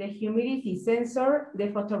sensor, the humidity sensor, the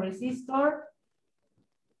photoresistor,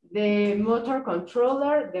 the motor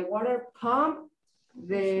controller, the water pump,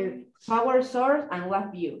 the power source, and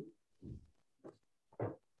lab view.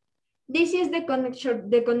 This is the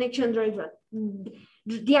connection driver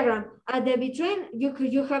diagram. At the between,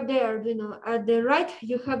 you have the Arduino. At the right,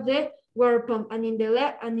 you have the water pump, and in the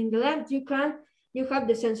left, you have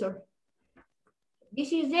the sensor.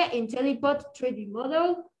 This is the IntelliPod 3D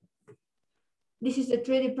model. This is the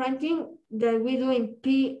 3D printing that we do in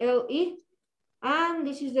PLE. And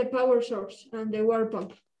this is the power source and the water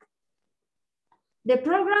pump. The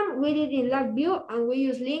program we did in LabVIEW, and we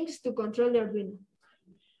use links to control the Arduino.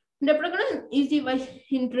 The program is divided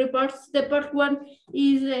in three parts. The part one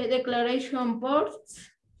is the declaration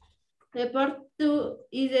parts. The part two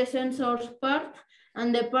is the sensors part,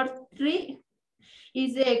 and the part three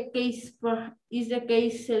is the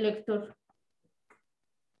case selector.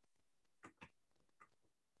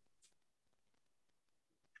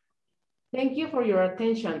 Thank you for your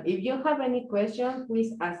attention. If you have any questions,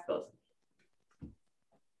 please ask us.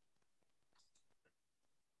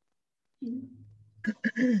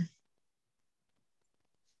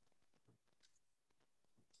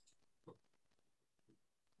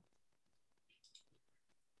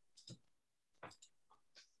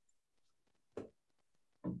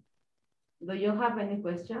 Do you have any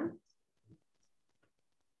questions?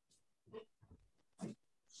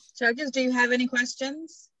 Judges, do you have any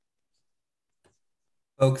questions?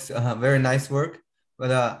 Folks, very nice work.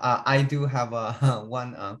 But I do have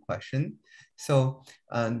one question. So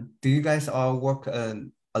do you guys all work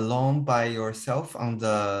alone by yourself on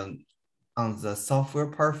the software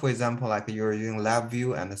part? For example, like you're using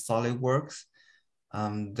LabVIEW and SolidWorks.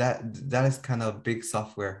 That is kind of big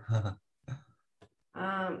software.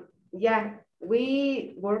 Yeah,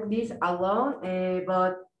 we work this alone,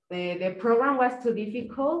 but the program was too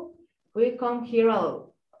difficult. We come here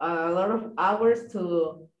a lot of hours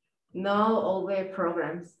to know all the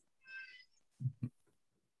programs.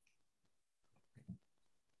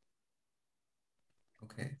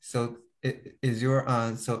 Okay, so is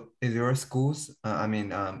your schools,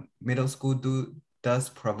 middle school does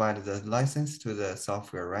provide the license to the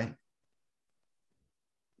software, right?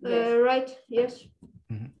 Yes. Right, yes.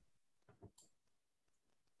 Mm-hmm.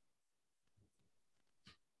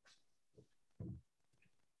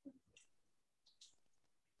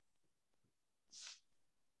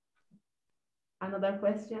 Another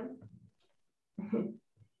question?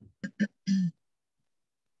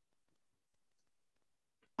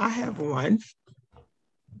 I have one.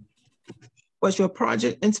 Was your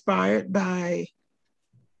project inspired by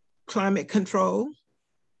climate control?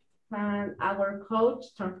 Can our coach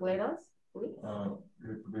translate us, please?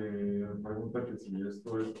 Me pregunta que si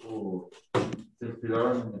esto se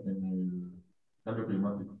inspiraron en el cambio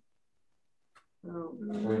climático. ¿O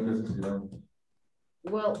en qué se inspiraron?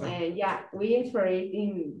 Well, yeah, we inspired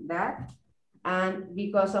in that. And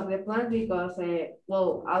because of the plants, because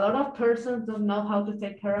well, a lot of persons don't know how to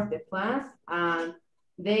take care of the plants, and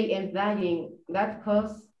they end dying. That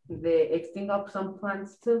causes the extinction of some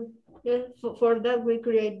plants too. Yeah, for that we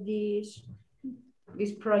create this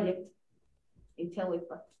project,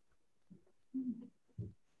 IntelliPlant.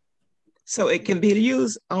 So it can be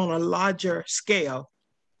used on a larger scale.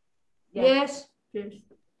 Yes. Yes.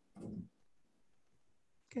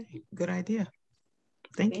 Okay, good idea.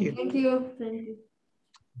 Thank you. Thank you. Thank you.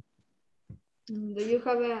 Do you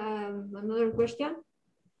have another question?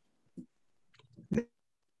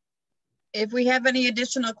 If we have any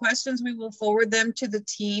additional questions, we will forward them to the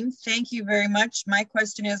team. Thank you very much. My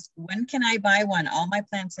question is, when can I buy one? All my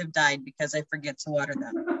plants have died because I forget to water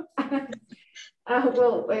them.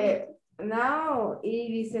 Well, now it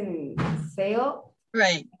is in sale.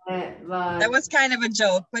 Right. But that was kind of a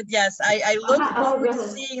joke, but yes, I look forward to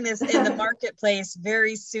seeing this in the marketplace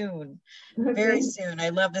very soon. Very soon. I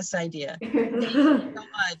love this idea. Thank you so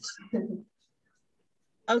much.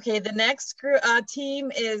 Okay, the next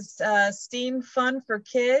team is STEAM Fun for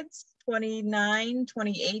Kids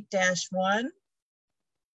 2928-1.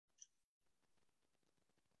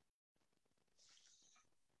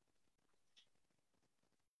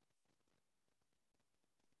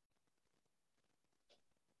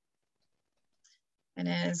 And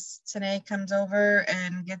as Tanae comes over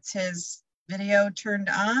and gets his video turned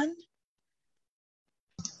on.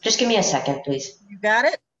 Just give me a second, please. You got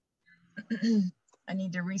it? I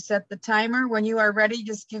need to reset the timer. When you are ready,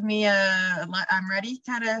 just give me I'm ready,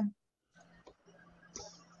 kind of.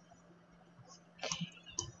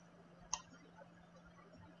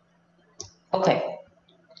 Okay.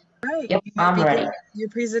 Right. Yep, I'm ready. Your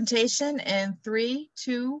presentation in 3,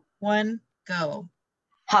 2, 1, go.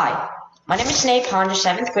 Hi, my name is Sinead Ponder,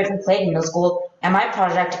 7th grade from Clayton Middle School, and my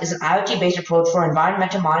project is an IoT-based approach for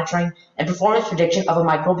environmental monitoring and performance prediction of a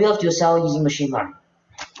microbial fuel cell using machine learning.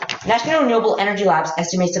 National Renewable Energy Labs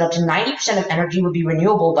estimates that up to 90% of energy would be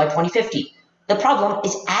renewable by 2050. The problem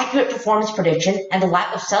is accurate performance prediction and the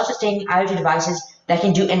lack of self-sustaining IoT devices that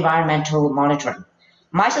can do environmental monitoring.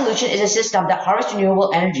 My solution is a system that harvests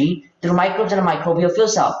renewable energy through microbes in a microbial fuel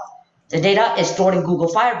cell. The data is stored in Google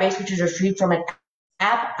Firebase, which is retrieved from an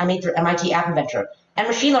app I made through MIT App Inventor, and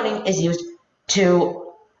machine learning is used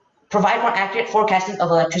to provide more accurate forecasting of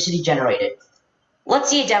electricity generated. Let's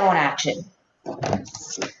see a demo in action.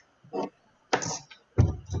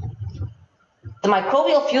 The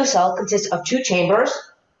microbial fuel cell consists of 2 chambers,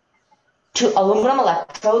 2 aluminum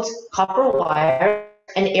electrodes, copper wire,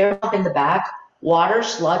 an air pump in the back, water,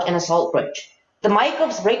 sludge, and a salt bridge. The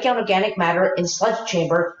microbes break down organic matter in the sludge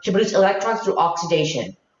chamber to produce electrons through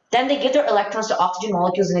oxidation. Then they give their electrons to oxygen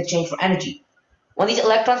molecules in exchange for energy. When these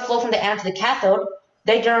electrons flow from the anode to the cathode,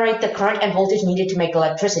 they generate the current and voltage needed to make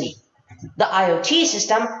electricity. The IoT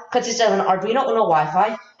system consists of an Arduino Uno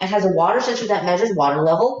Wi-Fi and has a water sensor that measures water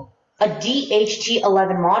level, a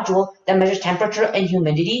DHT11 module that measures temperature and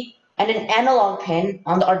humidity, and an analog pin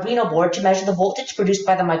on the Arduino board to measure the voltage produced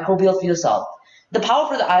by the microbial fuel cell. The power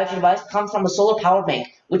for the IoT device comes from a solar power bank,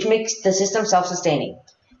 which makes the system self-sustaining.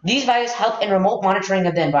 These values help in remote monitoring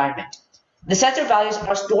of the environment. The sensor values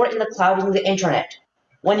are stored in the cloud using the internet.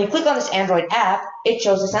 When you click on this Android app, it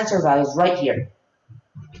shows the sensor values right here.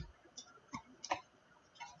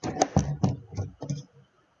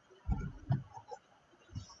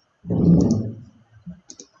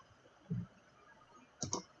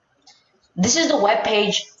 This is the web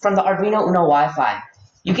page from the Arduino Uno Wi-Fi.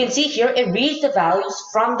 You can see here it reads the values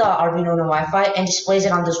from the Arduino Uno Wi-Fi and displays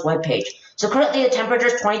it on this web page. So currently the temperature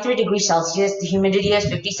is 23 degrees Celsius, the humidity is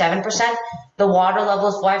 57%, the water level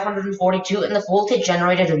is 542, and the voltage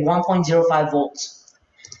generated is 1.05 volts.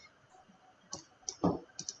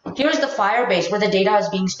 Here's the Firebase where the data is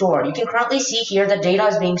being stored. You can currently see here the data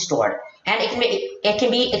is being stored, and it can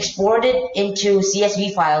be exported into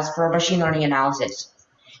CSV files for machine learning analysis.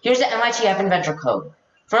 Here's the MIT App Inventor code.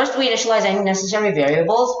 First, we initialize any necessary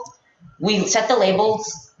variables. We set the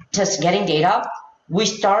labels to getting data. We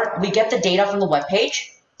get the data from the web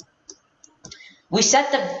page. We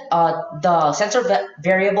set the sensor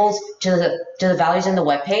variables to the values in the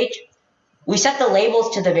web page. We set the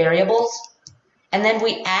labels to the variables, and then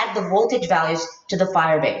we add the voltage values to the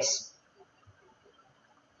Firebase.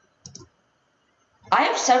 I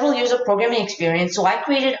have several years of programming experience, so I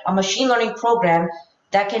created a machine learning program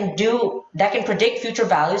that can predict future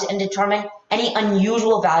values and determine any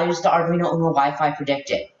unusual values the Arduino Uno Wi-Fi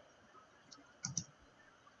predicted.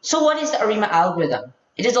 So what is the ARIMA algorithm?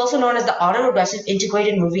 It is also known as the autoregressive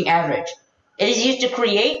integrated moving average. It is used to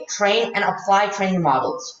create, train, and apply training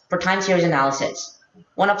models for time series analysis.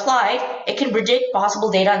 When applied, it can predict possible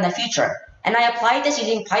data in the future. and I applied this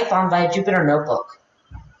using Python via Jupyter Notebook.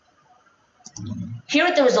 Here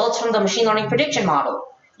are the results from the machine learning prediction model.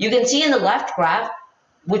 You can see in the left graph,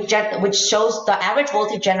 which shows the average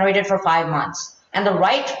voltage generated for 5 months. And the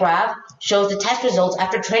right graph shows the test results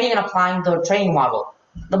after training and applying the training model.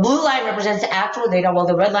 The blue line represents the actual data, while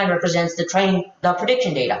the red line represents the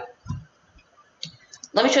prediction data.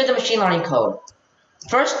 Let me show you the machine learning code.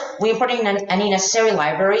 First, we import any necessary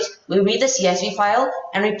libraries, we read the CSV file,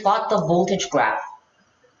 and we plot the voltage graph.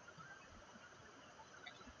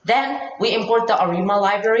 Then, we import the ARIMA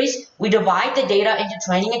libraries, we divide the data into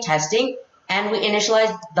training and testing, and we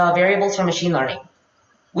initialize the variables for machine learning.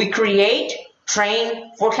 We create,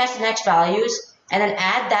 train, forecast the next values, and then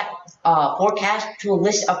add that forecast to a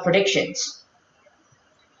list of predictions.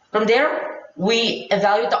 From there, we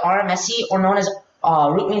evaluate the RMSE, or known as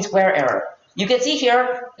root mean square error. You can see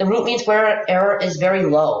here the root mean square error is very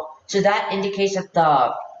low, so that indicates that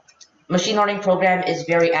the machine learning program is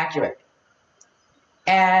very accurate.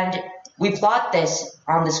 And we plot this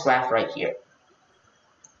on this graph right here.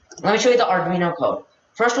 Let me show you the Arduino code.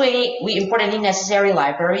 First, we import any necessary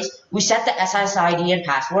libraries. We set the SSID and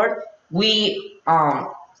password. We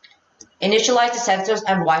initialize the sensors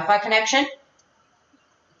and Wi-Fi connection.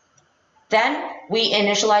 Then we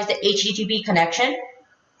initialize the HTTP connection.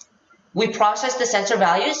 We process the sensor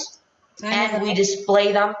values, and we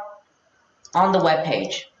display them on the web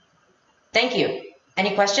page. Thank you.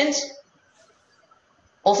 Any questions?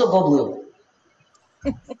 Also go blue.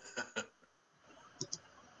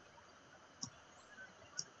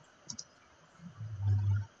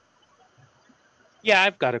 Yeah,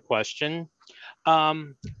 I've got a question.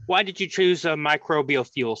 Why did you choose a microbial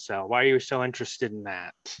fuel cell? Why are you so interested in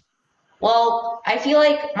that? Well, I feel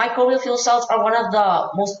like microbial fuel cells are one of the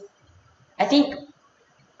most, I think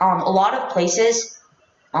a lot of places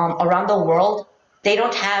around the world, they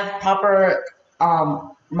don't have proper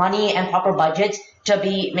money and proper budgets to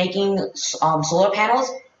be making solar panels.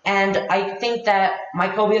 And I think that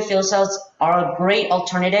microbial fuel cells are a great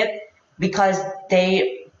alternative because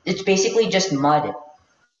it's basically just mud.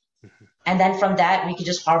 And then from that, we could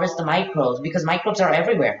just harvest the microbes because microbes are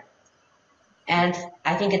everywhere. And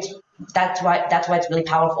I think that's why it's really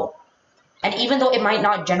powerful. And even though it might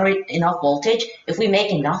not generate enough voltage, if we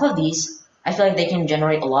make enough of these, I feel like they can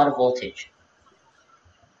generate a lot of voltage.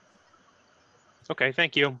 Okay,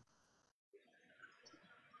 thank you.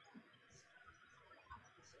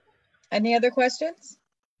 Any other questions?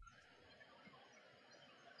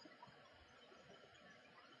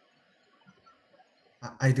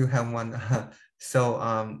 I do have one.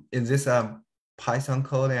 So is this Python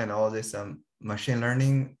code and all this machine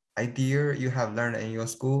learning idea you have learned in your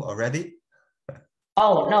school already?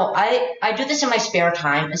 Oh, no, I do this in my spare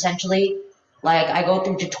time, essentially. Like, I go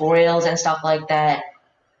through tutorials and stuff like that.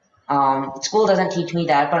 School doesn't teach me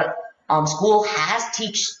that, but school has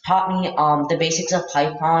taught me the basics of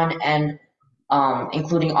Python and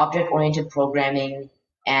including object-oriented programming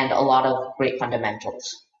and a lot of great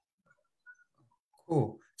fundamentals.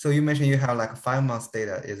 Cool. So you mentioned you have like 5 months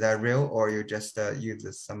data. Is that real, or you just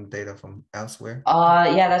use some data from elsewhere?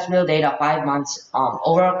 Yeah, that's real data. 5 months.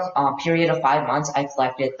 Over a period of 5 months, I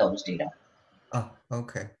collected those data. Oh,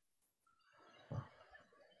 okay. Wow.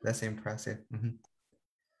 That's impressive. Mm-hmm.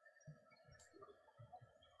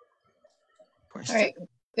 All right.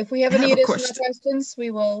 If we have any additional questions, we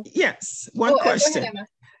will. Yes, one question. Go ahead, Emma.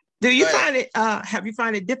 Do you find it, have you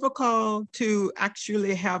found it difficult to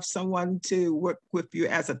actually have someone to work with you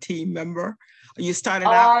as a team member? You started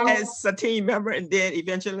out as a team member and then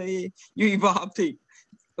eventually you evolved to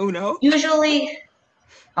Uno? Usually,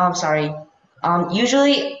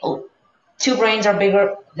 usually 2 brains are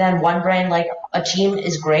bigger than 1 brain. Like, a team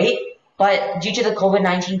is great, but due to the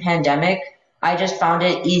COVID-19 pandemic, I just found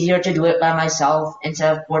it easier to do it by myself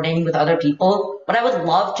instead of coordinating with other people. But I would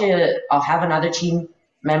love to have another team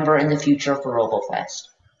member in the future for Robofest.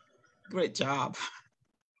 Great job.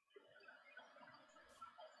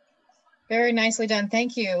 Very nicely done.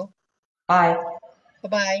 Thank you. Bye.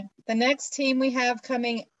 Bye-bye. The next team we have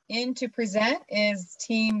coming in to present is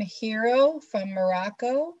Team Hero from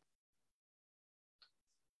Morocco.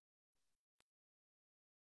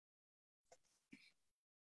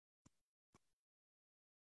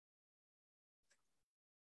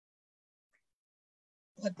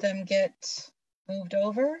 Let them get moved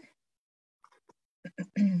over.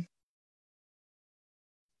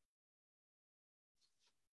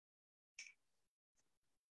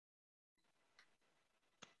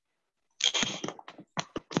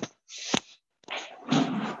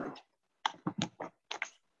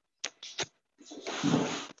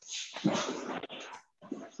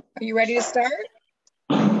 Are you ready to start?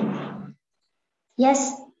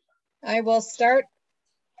 Yes. I will start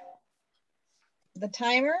the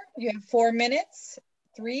timer. You have 4 minutes.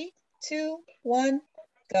 3, 2, 1,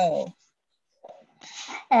 go.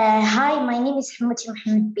 Hi, my name is Hamouti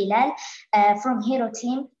Mohamed Bilal from Hero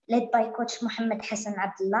Team, led by Coach Mohamed Hassan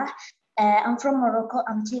Abdullah. I'm from Morocco.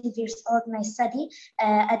 I'm 12 years old and I study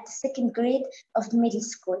at the 2nd grade of middle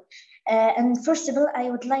school. And first of all,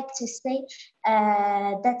 I would like to say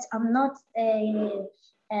that I'm not,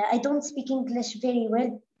 I don't speak English very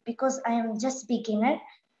well because I am just beginner.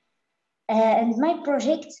 And my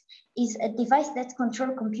project is a device that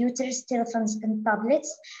controls computers, telephones, and tablets,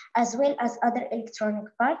 as well as other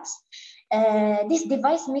electronic parts. This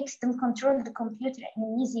device makes them control the computer in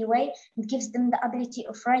an easy way and gives them the ability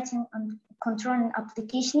of writing and controlling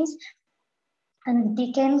applications. And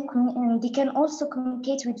they can also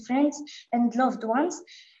communicate with friends and loved ones,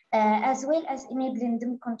 as well as enabling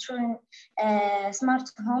them controlling smart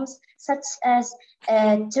homes, such as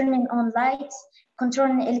turning on lights,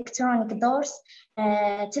 controlling electronic doors,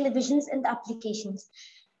 televisions, and applications.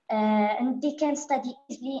 And they can study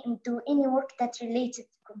easily and do any work that's related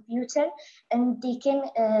to computer, and they can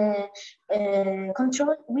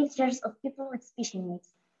control wheelchairs of people with special needs.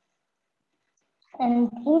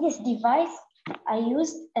 And in this device, I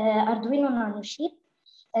used Arduino Nano chip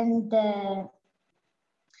and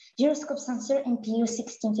gyroscope sensor MPU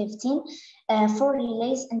 1615, 4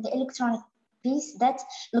 relays, and the electronic piece that's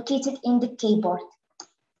located in the keyboard.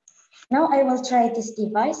 Now I will try this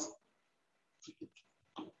device.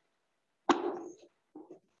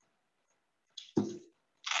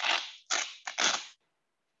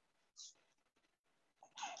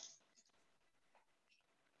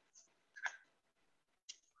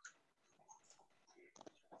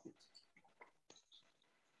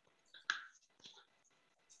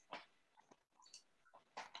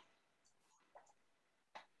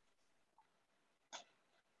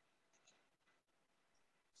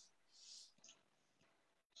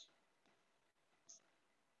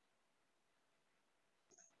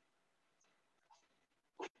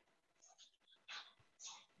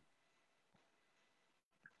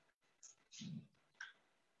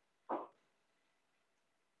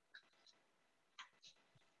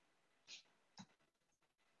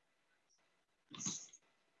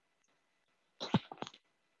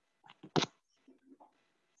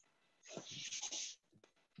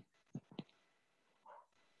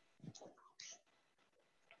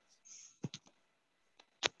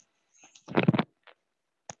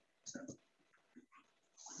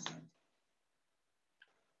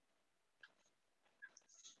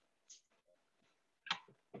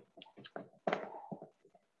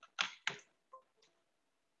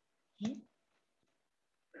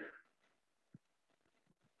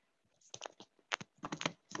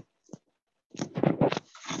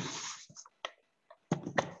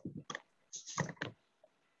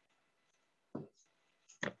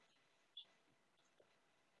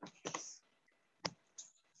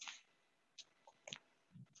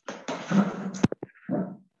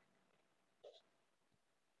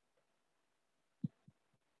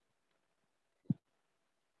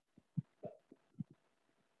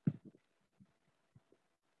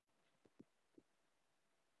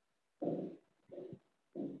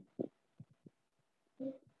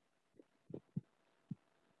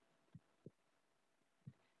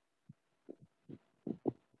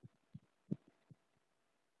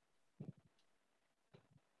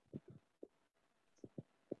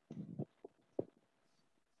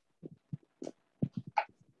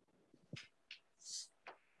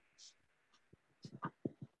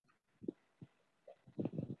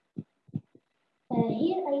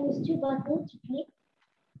 Here I use 2 buttons to click.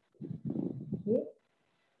 Here.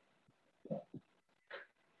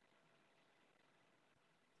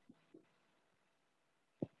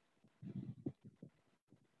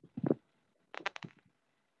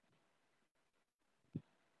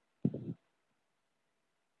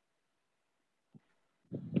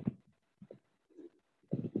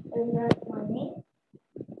 And that's my name.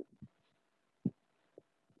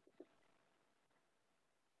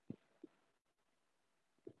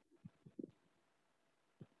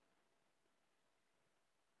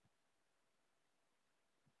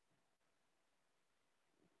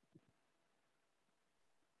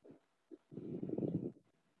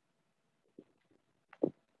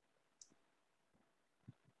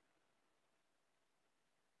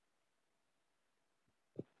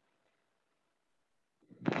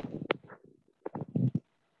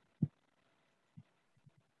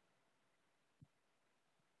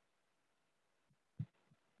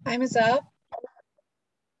 Time is up.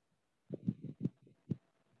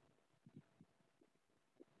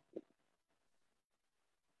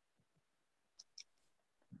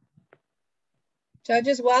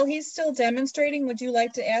 Judges, while he's still demonstrating, would you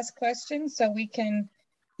like to ask questions so he can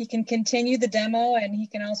continue the demo and he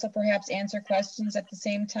can also perhaps answer questions at the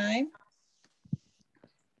same time?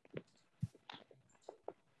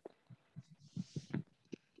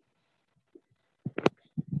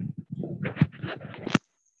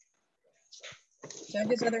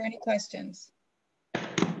 Judges, are there any questions?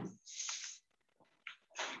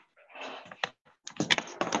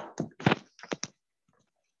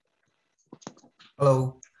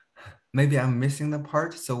 Hello. Maybe I'm missing the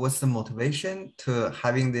part. So what's the motivation to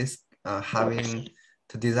having this, to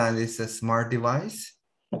design this smart device?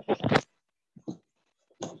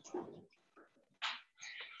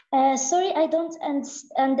 Sorry, I don't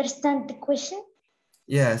understand the question.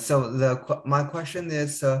 Yeah, so my question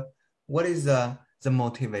is, what is the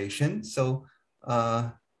motivation? So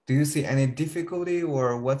do you see any difficulty,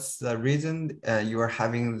 or what's the reason you are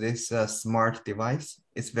having this smart device?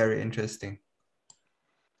 It's very interesting.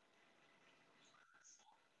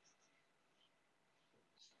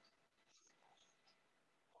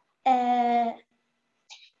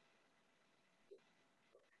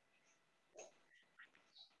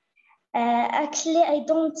 Actually, I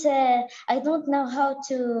don't know how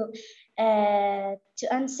to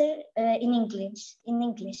answer in English.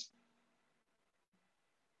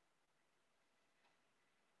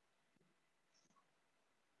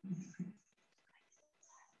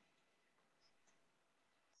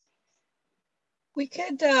 We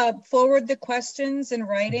could forward the questions in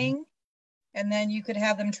writing and then you could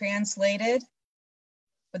have them translated.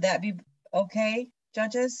 Would that be okay,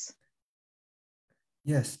 judges?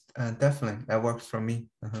 Yes, definitely. That works for me.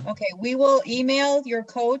 Okay, we will email your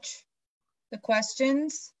coach the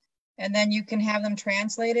questions and then you can have them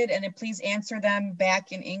translated, and then please answer them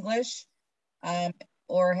back in English,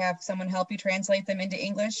 or have someone help you translate them into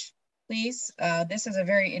English, please. This is a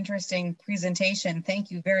very interesting presentation. Thank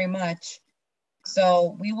you very much.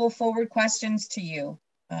 So we will forward questions to you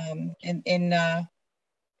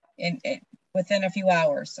within a few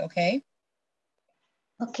hours, okay?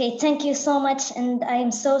 Okay, thank you so much, and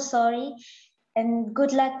I'm so sorry, and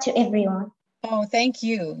good luck to everyone. Oh, thank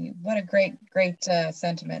you. What a great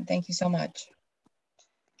sentiment. Thank you so much.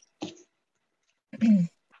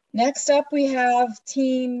 Next up, we have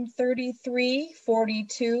team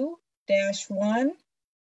 3342-1,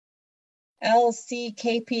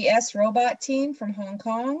 LCKPS robot team from Hong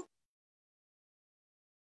Kong.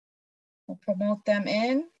 We'll promote them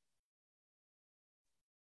in.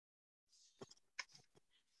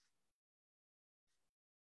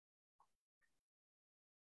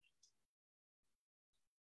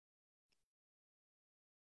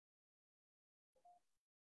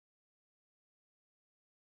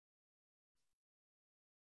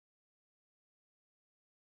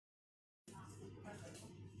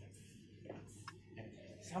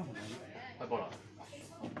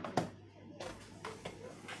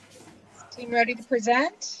 Team ready to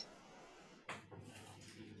present?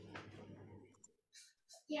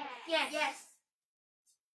 Yes.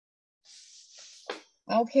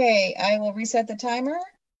 Okay, I will reset the timer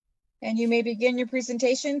and you may begin your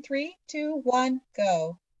presentation. 3, 2, 1,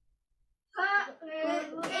 go.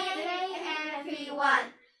 Good evening,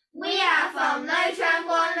 everyone. We are from Loi Chuan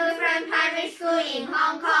Guan Lutheran Primary School in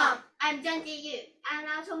Hong Kong. I'm Zheng Jiyu. I'm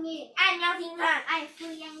Lao Chongyu. I'm Yao Jingran. I'm Fu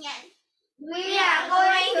Yanyan. We are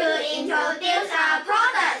going to introduce our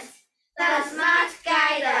products, the Smart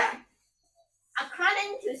Guider.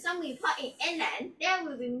 According to some report in England, there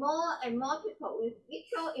will be more and more people with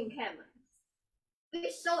visual impairment.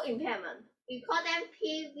 We call them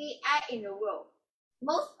PVI in the world.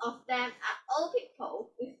 Most of them are old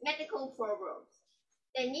people with medical problems.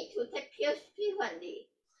 They need to take pills frequently.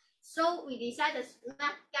 So we designed the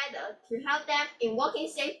Smart Guider to help them in walking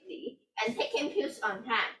safely and taking pills on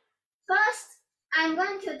time. First, I'm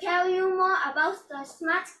going to tell you more about the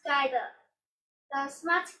Smart Guider. The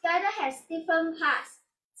Smart Guider has different parts,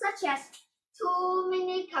 such as 2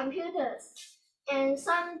 mini computers and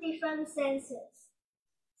some different sensors.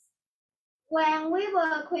 When we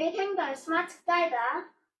were creating the Smart Guider,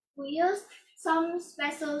 we used some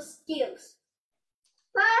special skills.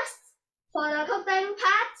 First, for the coding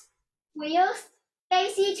part, we used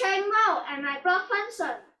daisy chain mode and my block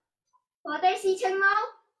function. For daisy chain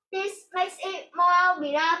mode, this makes it more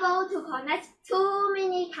reliable to connect 2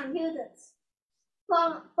 mini computers.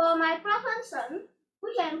 For my block function,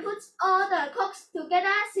 we can put all the codes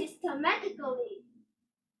together systematically.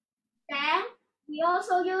 Then, we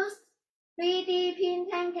also used 3D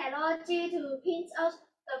printing technology to print out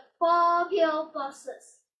the 4 PO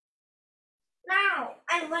boxes. Now,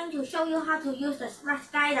 I'm going to show you how to use the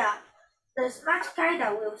Smart Guider. The Smart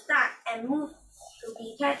Guider will start and move to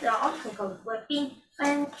detect the obstacle within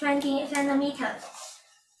 20 centimeters.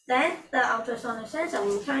 Then the ultrasonic sensor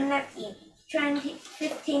will turn left in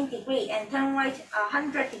 15 degrees and turn right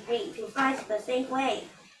 100 degrees to find the safe way.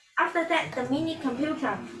 After that, the mini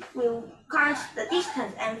computer will count the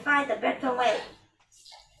distance and find the better way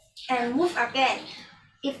and move again.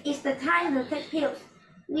 If it's the time to take pills,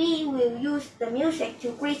 we will use the music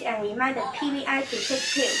to greet and remind the PVI to take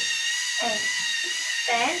pills. And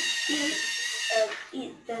then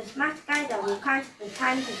the smart guide will count the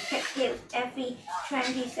time to take pills every 12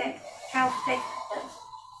 seconds.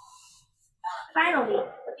 Finally,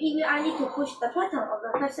 the PVI needs to push the button of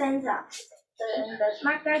the first sensor. The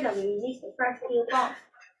smart guide will release the first pill box.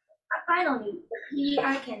 Finally, the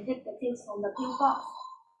PVI can take the pills from the pill box.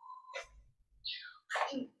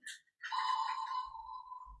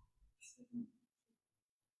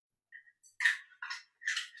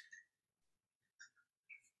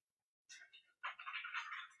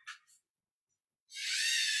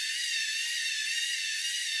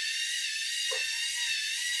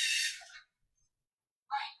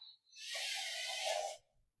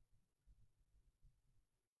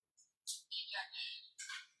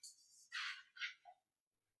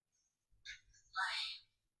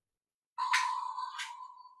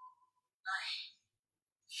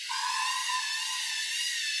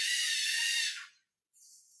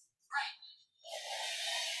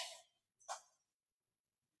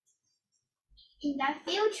 In the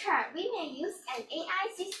future, we may use an AI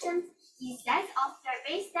system instead of the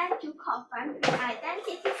base stat to confirm the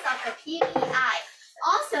identities of the PVI.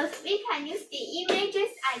 Also, we can use the images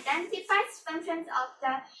identified functions of the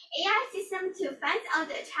AI system to find out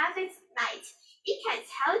the traffic light. It can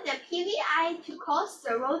tell the PVI to cross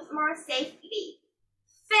the road more safely.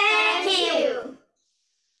 Thank you.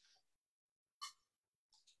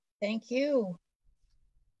 Thank you.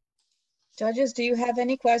 Judges, do you have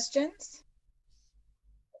any questions?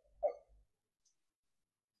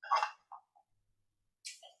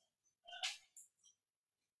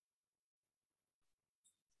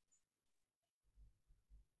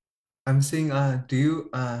 I'm seeing, are you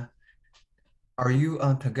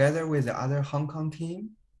together with the other Hong Kong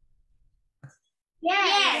team?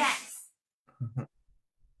 Yes.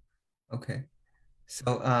 Okay.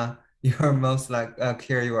 So you're most like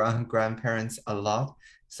care your grandparents a lot.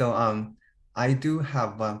 So I do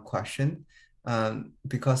have one question.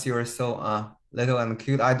 Because you're so little and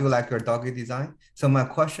cute, I do like your doggy design. So my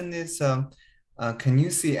question is, can you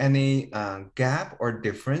see any gap or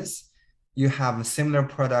difference? You have similar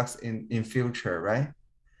products in future, right?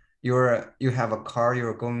 You have a car,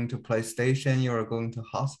 you're going to PlayStation, you're going to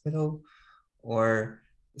hospital, or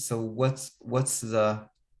so what's the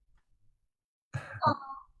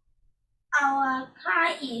Our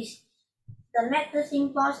car is the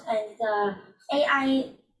medicine box and the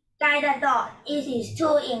AI guided dog. It is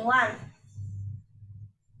 2-in-1.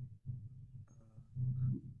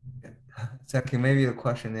 Thank you. Maybe the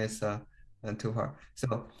question is too hard.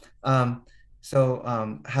 So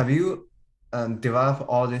have you developed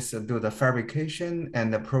all this, do the fabrication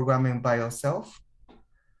and the programming by yourself?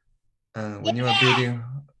 When you were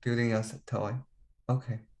building a toy?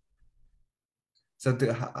 Okay. So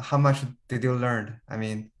how much did you learn? I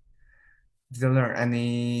mean, did you learn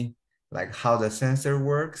any, like how the sensor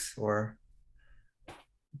works, or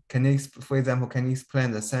can you, for example, can you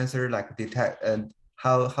explain the sensor, like detect,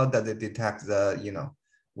 how does it detect the,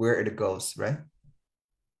 where it goes, right?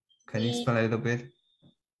 Can you explain a little bit?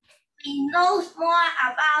 We know more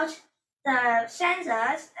about the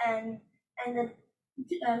sensors and the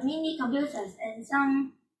mini computers and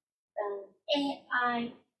some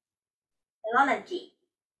AI technology.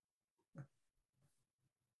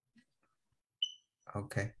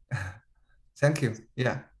 Okay. Thank you.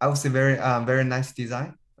 Yeah, I would say very nice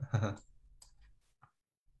design. Are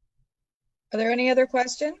there any other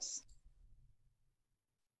questions?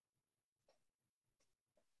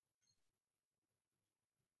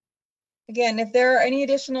 Again, if there are any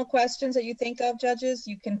additional questions that you think of, judges,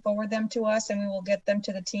 you can forward them to us and we will get them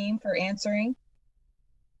to the team for answering.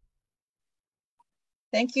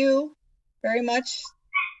 Thank you very much.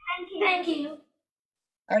 Thank you.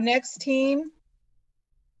 Our next team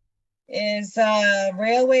is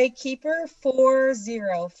Railway Keeper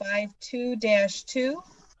 4052-2.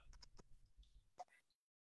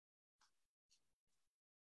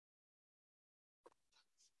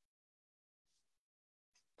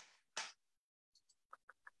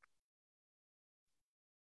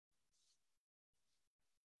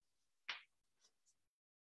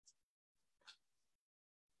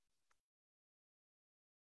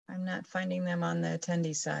 I'm not finding them on the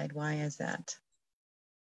attendee side. Why is that?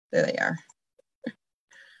 There they are.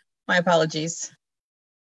 My apologies.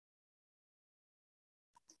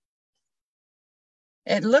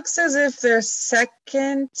 It looks as if their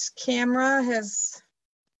second camera has.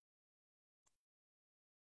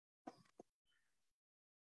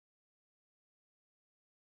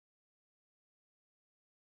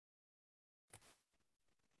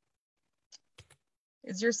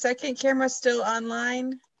 Is your second camera still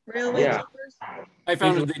online, Railway Yeah. Keepers? I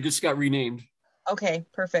found that they just got renamed. Okay,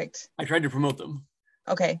 perfect. I tried to promote them.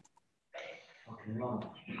 Okay.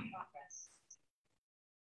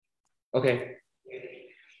 Okay.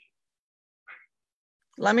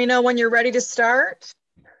 Let me know when you're ready to start.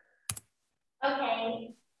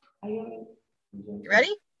 Okay. You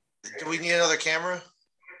ready? Do we need another camera?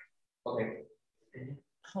 Okay.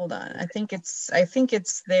 Hold on. I think it's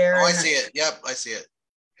there. Oh, I see it. Yep, I see it.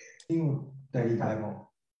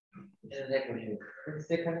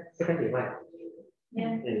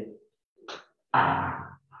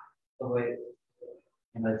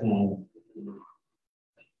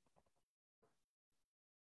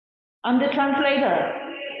 I'm the translator.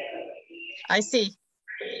 I see.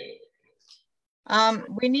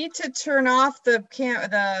 We need to turn off the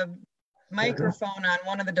microphone on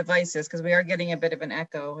one of the devices because we are getting a bit of an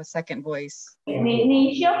echo, a second voice.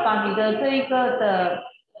 你需要把你的这一个的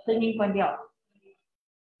声音关掉。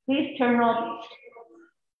Please turn off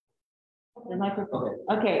the microphone.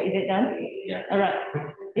 Okay, is it done? Yeah. All right.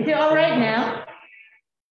 Is it all right now?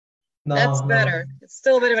 That's better. It's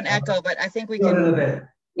still a bit of an echo, but I think we can.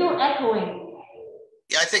 Still echoing.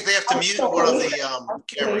 Yeah, I think they have to mute one of the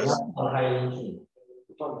cameras.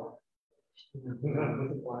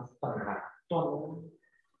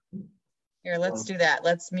 Here, let's do that.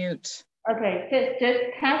 Let's mute. Okay, just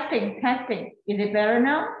testing. Is it better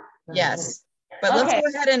now? Yes, but let's go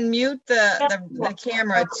ahead and mute the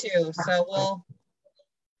camera too. So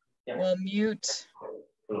we'll mute.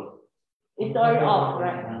 It's all off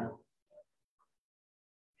right now.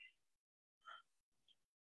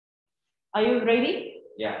 Are you ready?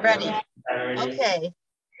 Yeah. Ready. Okay.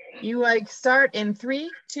 You start in 3,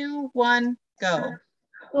 2, 1, go.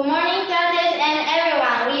 Good morning, judges and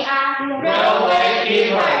everyone. We are Railway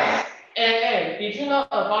Keepers. And did you know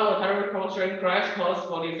about the terrible train crash caused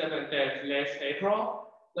 47 deaths last April?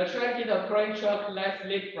 The train hit a crane truck that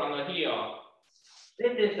slid from a hill.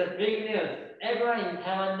 This is the big news. Everyone in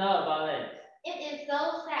Taiwan know about it. It is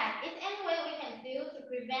so sad. Is any way we can do to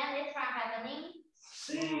prevent it from happening?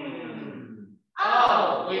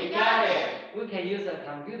 Oh, we got it. We can use a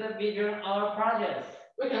computer vision our projects.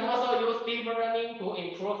 We can also use deep learning to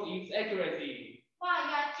improve its accuracy. Wow,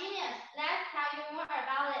 you are genius. Let's tell you more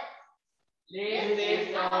about it. This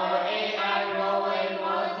is our AI railway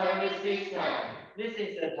monitoring system. This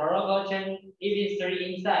is the Torogo chain EV3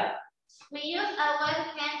 inside. We use a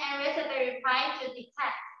webcam and Raspberry Pi to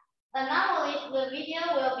detect anomalies. The video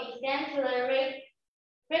will be sent to the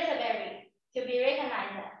Raspberry to be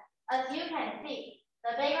recognized. As you can see,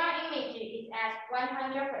 the background image is at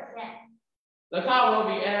 100%. The car will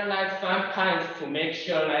be analyzed 5 times to make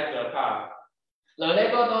sure that the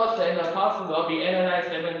label doors and the parts will be analyzed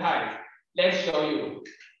 7 times. Let's show you.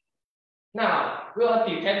 Now, we'll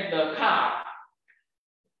detect the car.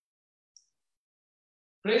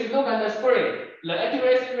 Please look at the screen. The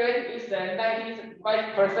accuracy rate is at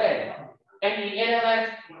 95%, and we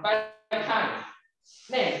analyzed 5 times.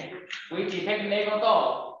 Next, we detect label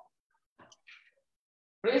door.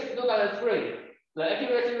 Please look at the screen. The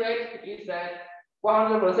accuracy rate is at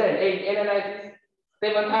 100% and analyzed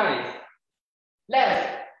 7 times. Next,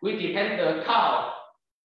 we detect the cow.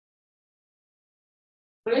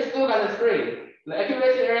 Please look at the screen. The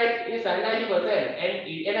accuracy rate is at 90% and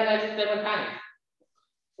it analyzed 7 times.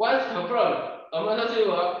 Once confirmed, a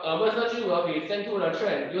message will be sent to the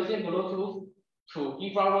train using Bluetooth to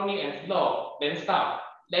give a warning and slow, then stop.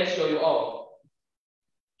 Let's show you all.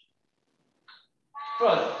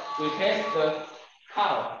 First, we test the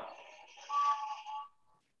cow.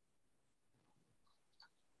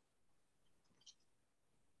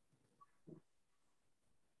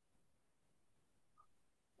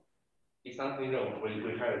 It's something wrong. We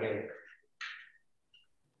try again.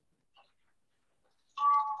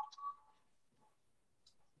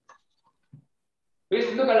 Please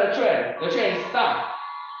look at the train. The train is stopped.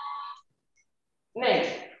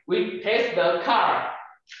 Next, we test the car.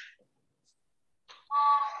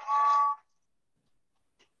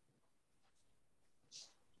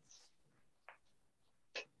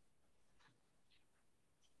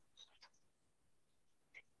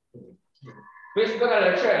 Please look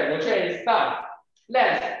at the train. The train is stopped.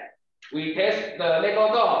 Next, we test the label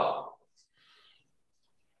door.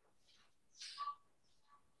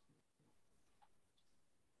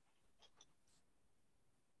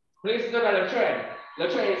 Please look at the train. The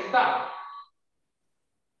train is stopped.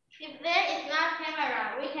 If there is not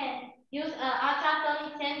camera, we can use an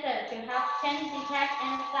ultrasonic sensor to help train detect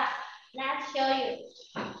and stop. Let's show you.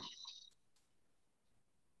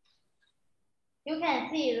 You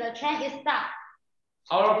can see the train is stopped.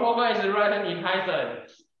 Our program is written in Python.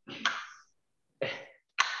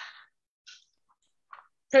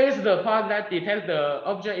 Here is the part that detects the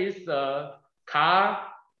object is a car,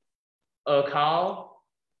 a cow,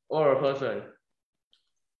 or a person.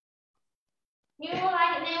 New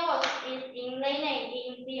light network is eliminated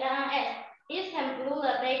in CNNS. It can blur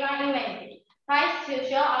the background image, tries to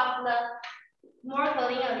show off the more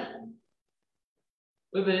clearly.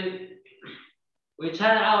 We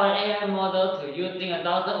train our AI model to using 1,000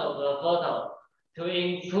 of the photos to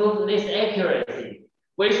improve this accuracy.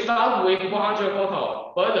 We start with 100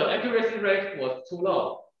 photos, but the accuracy rate was too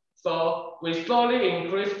low. So we slowly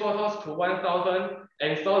increased photos to 1,000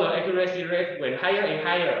 and so the accuracy rate went higher and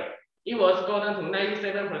higher. It was gotten to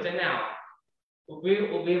 97% now. We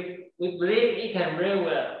believe it can really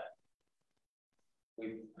well.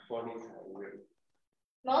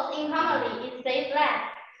 Most incommonly, it says less.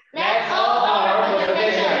 That's all our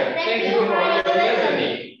presentation. Thank you for your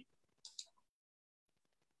listening.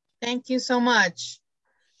 Thank you so much.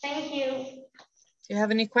 Thank you. Do you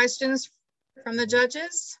have any questions from the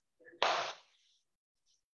judges?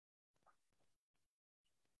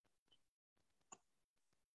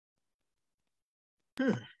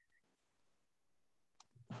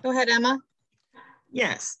 Go ahead, Emma.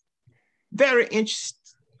 Yes, very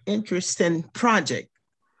interesting project.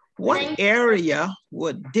 What area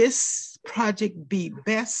would this project be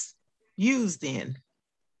best used in?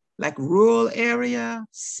 Like rural area,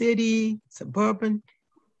 city, suburban?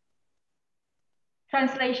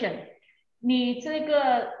 Translation， 你这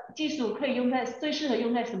个技术可以用在最适合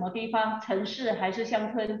用在什么地方？城市还是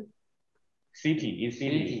乡村 City is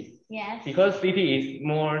city. Yes. Because city is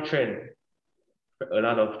more trend, a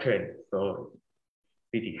lot of trend, so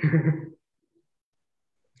city.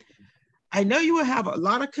 I know you will have a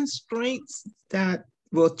lot of constraints that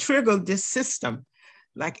will trigger this system,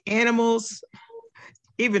 like animals,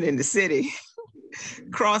 even in the city,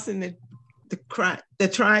 crossing the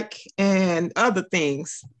track and other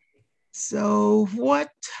things. So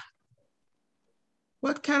what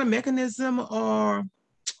kind of mechanism or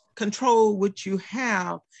control would you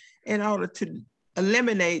have in order to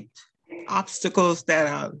eliminate obstacles that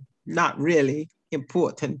are not really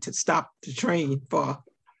important to stop the train for?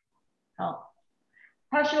 好，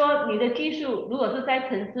他说你的技术如果是在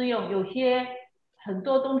城市用，有些很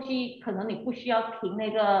多东西可能你不需要停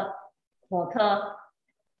那个火车，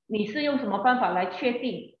你是用什么方法来确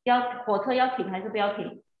定火车要停还是不要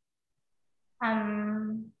停？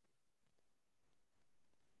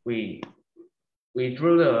 We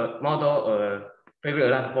drew the model very a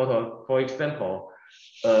lot of photo. For example,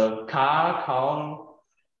 a car, cow.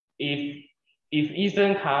 If it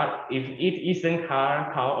isn't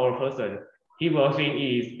car, cow or person, he will think it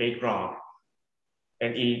is background,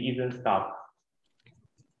 and it isn't stop.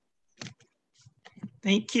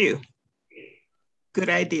 Thank you. Good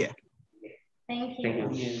idea. Thank you.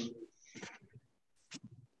 Thank you.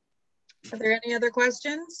 Are there any other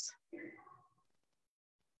questions?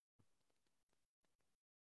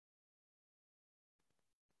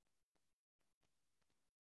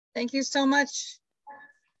 Thank you so much.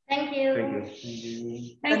 Thank you. Thank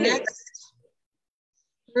you. The next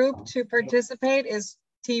group to participate is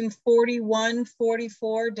team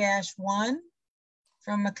 4144-1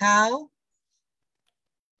 from Macau.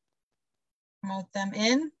 Promote them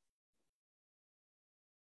in.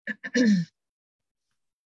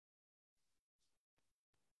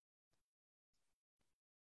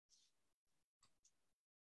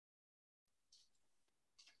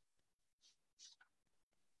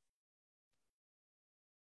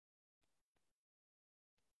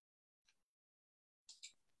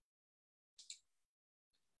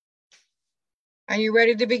 Are you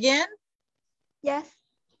ready to begin? Yes.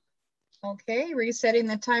 Okay, resetting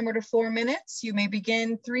the timer to 4 minutes. You may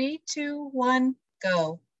begin. 3, 2, 1,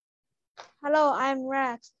 go. Hello, I'm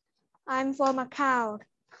Rex. I'm from Macau.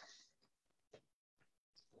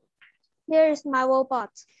 Here is my robot.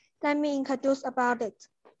 Let me introduce about it.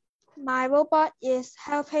 My robot is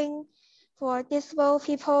helping for disabled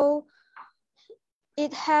people.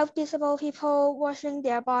 It helps disabled people washing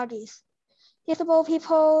their bodies. Disabled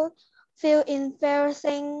people feel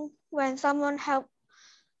embarrassing when someone help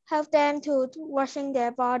them to washing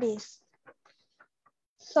their bodies.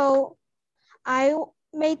 So I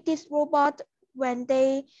made this robot when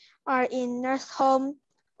they are in nurse home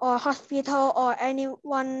or hospital or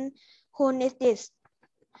anyone who needs this.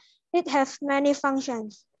 It has many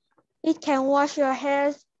functions. It can wash your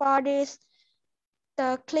hair, bodies.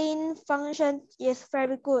 The clean function is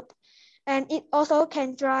very good, and it also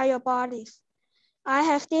can dry your bodies. I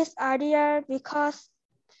have this idea because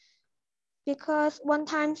one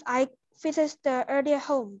time I visited the earlier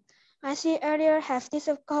home. I see earlier have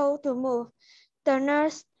difficult to move. The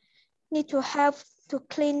nurse need to help to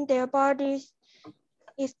clean their bodies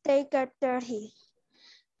if they get dirty.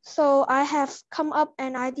 So I have come up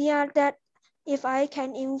an idea that if I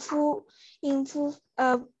can improve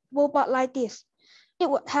a robot like this, it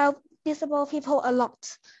would help disabled people a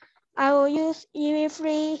lot. I will use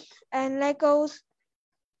EV3 and Legos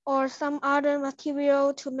or some other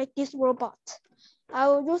material to make this robot. I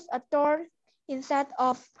will use a door instead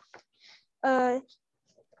of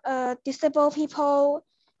disabled people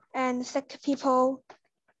and sick people.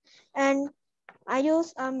 And I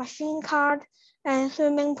use a machine cart and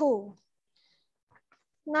swimming pool.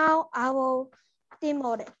 Now I will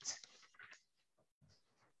demo it.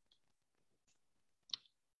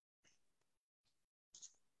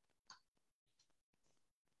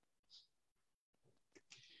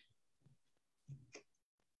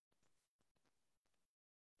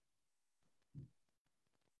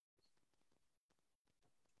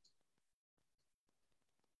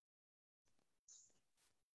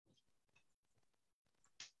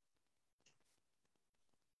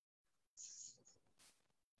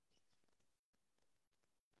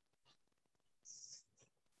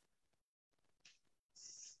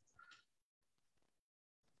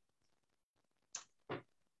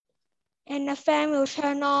 And the fan will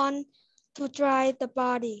turn on to dry the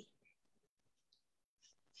body.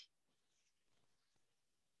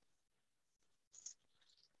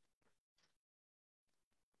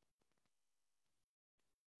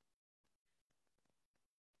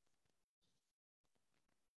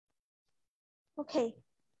 Okay,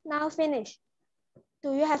 now finish.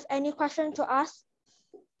 Do you have any question to ask?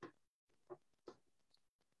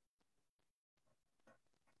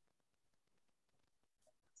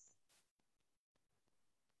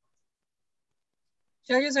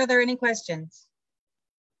 Judges, are there any questions?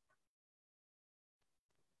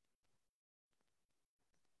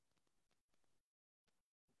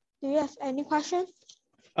 Do you have any questions?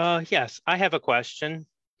 Yes, I have a question.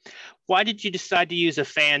 Why did you decide to use a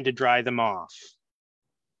fan to dry them off?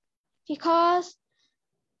 Because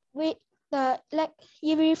the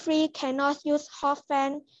EV3 cannot use hot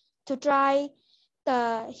fan to dry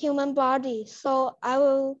the human body. So I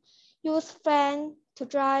will use fan to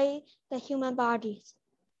dry the human bodies.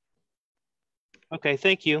 Okay,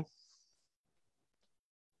 thank you.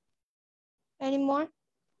 Any more?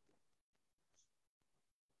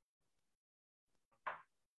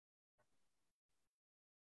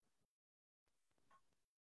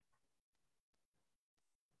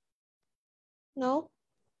 No?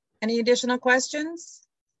 Any additional questions?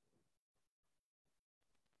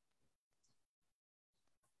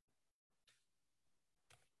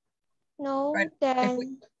 No, right.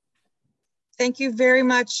 then. Thank you very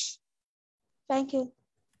much. Thank you.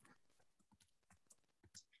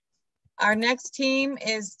 Our next team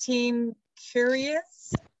is Team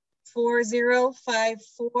Curious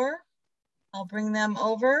 4054. I'll bring them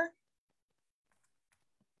over.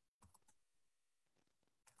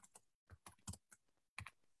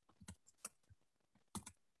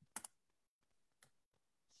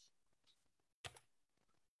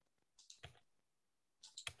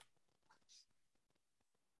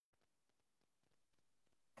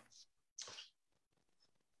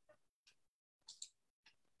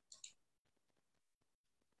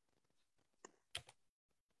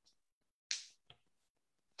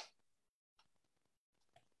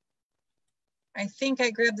 I think I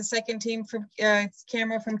grabbed the second team from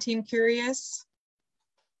camera from Team Curious.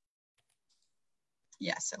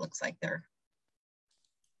 Yes, it looks like they're.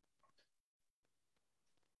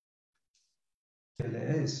 It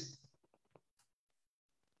is.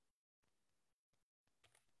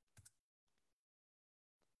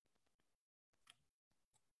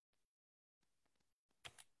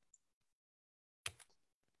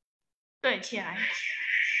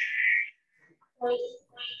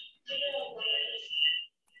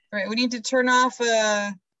 All right, we need to turn off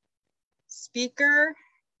a speaker.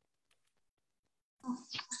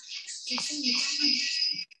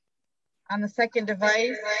 On the second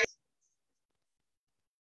device.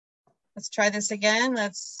 Let's try this again.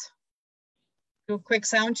 Let's do a quick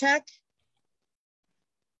sound check.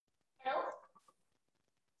 Hello?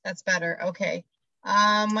 That's better, okay.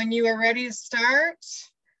 When you are ready to start,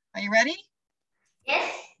 are you ready?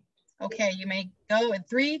 Yes. Okay, you may go at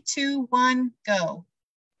 3, 2, 1, go.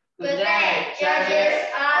 Good day, judges,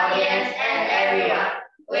 audience, and everyone.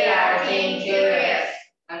 We are Team Curious.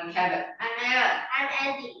 I'm Kevin. I'm Aaron. I'm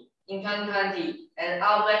Andy. In 2020, an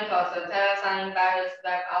outbreak of the terrifying virus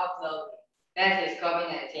web upload. That is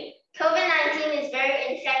COVID-19. COVID-19 is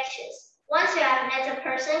very infectious. Once you have met a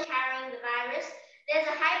person carrying the virus, there's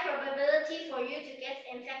a high probability for you to get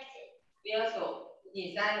infected. We also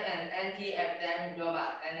designed an anti-epidemic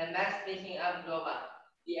robot and a mass picking up robot.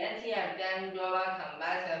 The anti-epidemic robot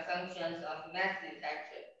combines the functions of mass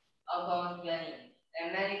detection, alcohol screening,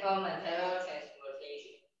 and medical material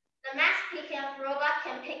transportation. The mass pickup robot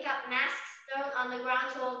can pick up masks thrown on the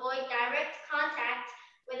ground to avoid direct contact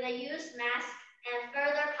with a used mask and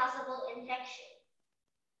further possible infection.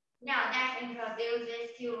 Now let's introduce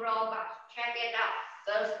these two robots. Check it out.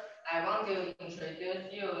 First, I want to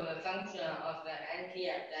introduce you the function of the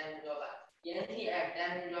anti-epidemic robot. The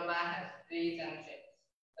anti-epidemic robot has three functions.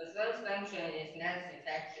 The first function is mass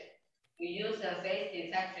detection. We use the face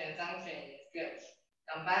detection function in scripts,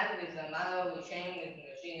 combined with the model we train with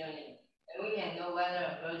machine learning, and we can know whether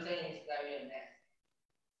a person is wearing a mask.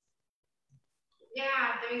 There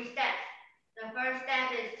are 3 steps. The first step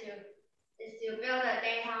is to build a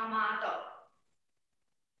data model.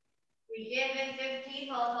 We give it 50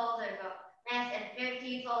 photos of a mask and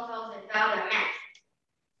 50 photos without a mask.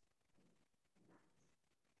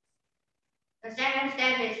 The second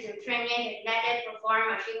step is to train it and let it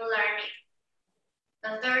perform machine learning.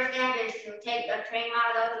 The third step is to take the trained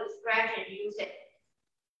model to scratch and use it.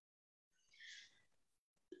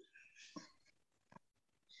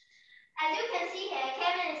 As you can see here,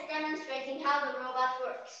 Kevin is demonstrating how the robot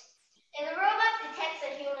works. If the robot detects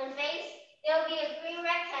a human face, there will be a green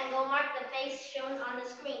rectangle mark the face shown on the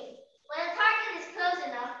screen. When the target is close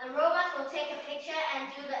enough, the robot will take a picture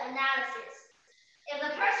and do the analysis. If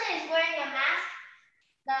the person is wearing a mask,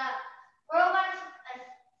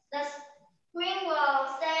 the screen will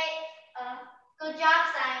say good job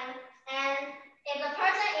sign, and if the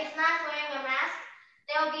person is not wearing a mask,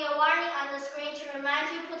 there will be a warning on the screen to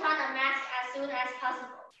remind you to put on a mask as soon as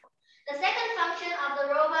possible. The second function of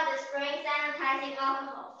the robot is spraying sanitizing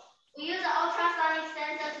alcohol. We use an ultrasonic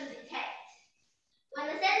sensor to detect. When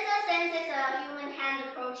the sensor senses a human hand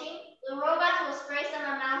approaching, the robot will spray some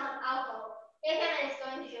amount of alcohol. Kevin is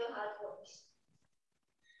going to show how it works.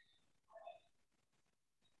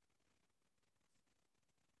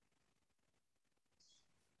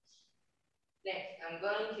 Next, I'm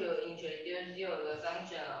going to introduce you the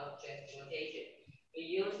function of transportation.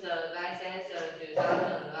 We use the light sensor to sound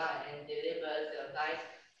the alarm and deliver the light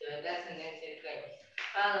to a designated place.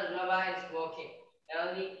 While the robot is working,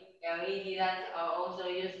 LED lights are also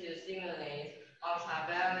used to simulate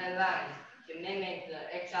ultraviolet light to mimic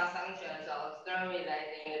the extra functions of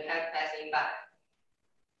sterilizing the cat passing by.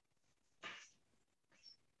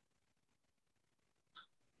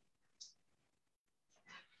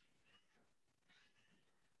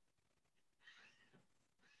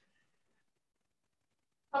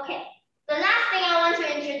 Okay, the last thing I want to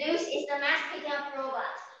introduce is the mask picking up robot.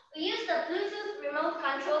 We use the Bluetooth remote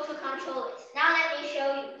control to control it. Now let me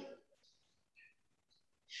show you.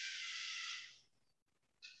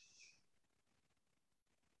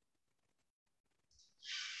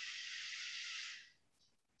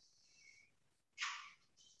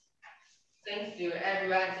 Thanks to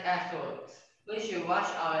everyone's efforts, we should wash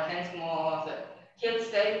our hands more often, keep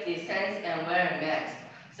safe distance, and wear a mask,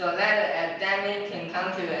 so that the epidemic can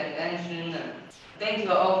come to an end sooner. Thank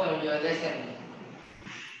you all for your listening.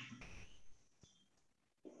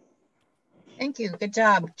 Thank you. Good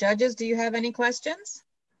job. Judges, do you have any questions?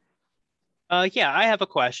 Yeah, I have a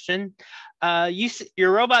question.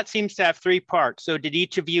 Your robot seems to have 3 parts. So did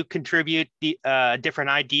each of you contribute the different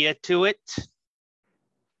idea to it?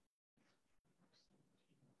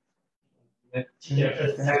 请你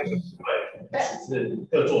分享一个是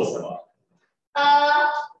各做什么？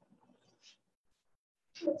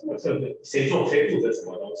谁负责什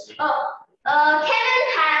么东西？ Kevin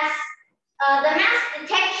has the mask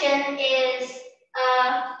detection is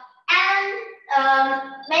Alan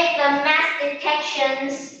make the mask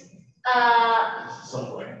detections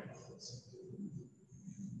software.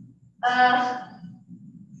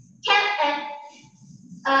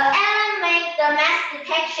 Alan make the mask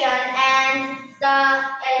detection and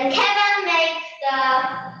Kevin make the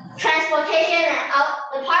transportation and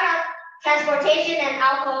the part of transportation and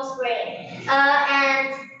alcohol spray.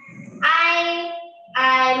 And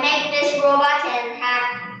I make this robot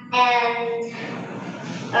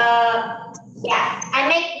I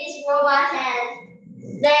make this robot and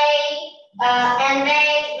they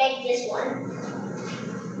make this one.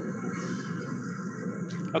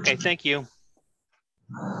 Okay, thank you.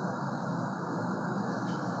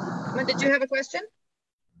 Did you have a question?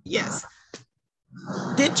 Yes.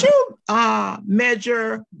 Did you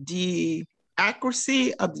measure the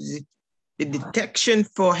accuracy of the detection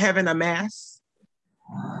for having a mask?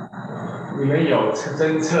 你们有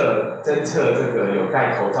侦测这个有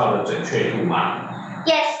戴口罩的准确度吗？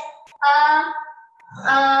 Yes.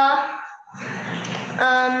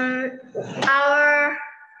 Our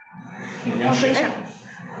你要分享。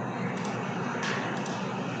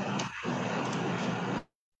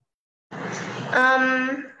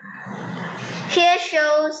Here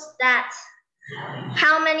shows that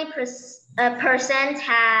how many percent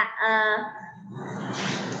have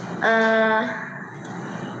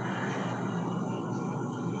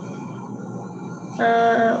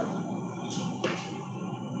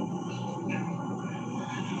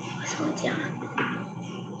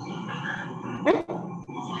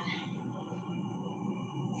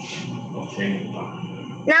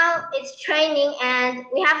now it's training and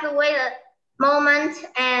we have to wait a moment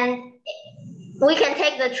and we can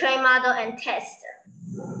take the train model and test.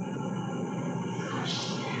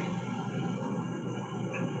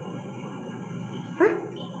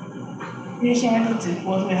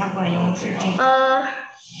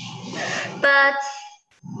 But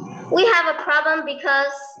we have a problem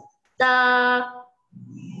because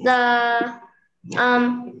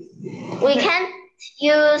we can't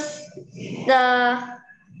use the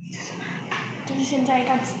就是现在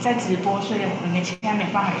在直播，所以我们现在没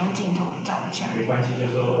办法用镜头照一下。没关系，就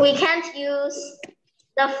说。We can't use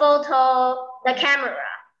the camera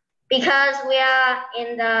because we are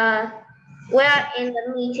in the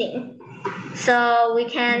meeting, so we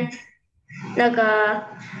can't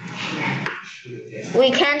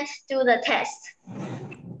do the test.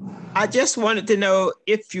 I just wanted to know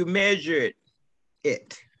if you measured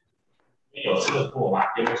it. Yes.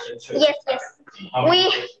 We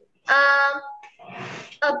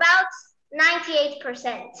about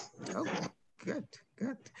 98%. Oh, good.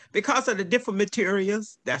 Because of the different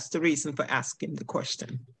materials, that's the reason for asking the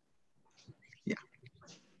question. Yeah.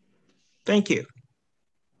 Thank you.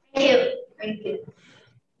 Thank you.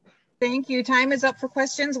 Thank you. Time is up for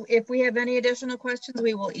questions. If we have any additional questions,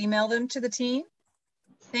 we will email them to the team.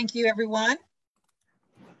 Thank you, everyone.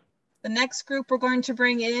 The next group we're going to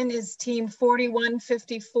bring in is team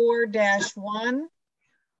 4154-1,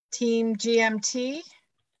 team GMT.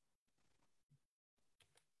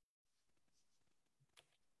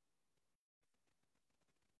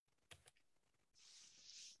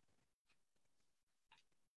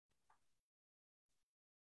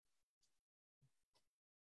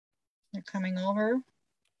 They're coming over.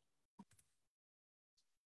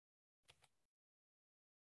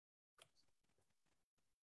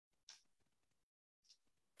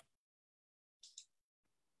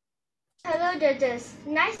 Hello, judges.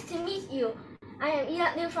 Nice to meet you. I am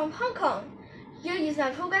Ila Liu from Hong Kong. Here is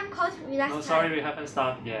my program called Relax Time. Sorry, we haven't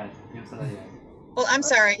started yet. Well, I'm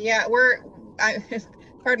sorry. Yeah,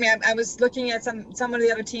 pardon me. I was looking at some of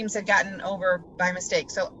the other teams had gotten over by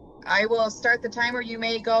mistake. So I will start the timer. You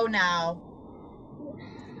may go now.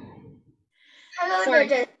 Hello,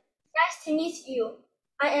 judges. Nice to meet you.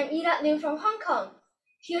 I am Ila Liu from Hong Kong.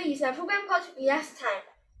 Here is my program called Relax Time.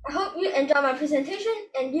 I hope you enjoy my presentation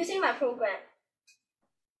and using my program.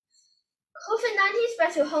 COVID-19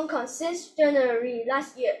 spread to Hong Kong since January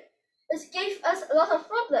last year. It gave us a lot of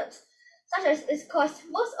problems, such as it caused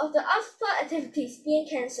most of the outdoor activities being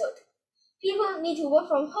cancelled. People need to work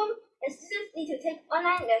from home and students need to take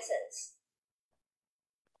online lessons.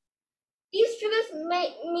 These triggers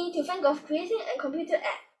made me to think of creating a computer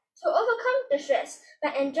app to overcome the stress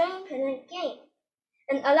by enjoying playing a game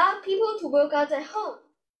and allow people to work out at home.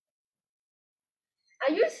 I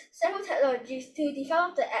used several technologies to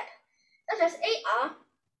develop the app, such as AR,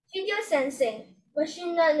 video sensing,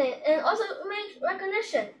 machine learning, and also image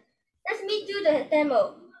recognition. Let me do the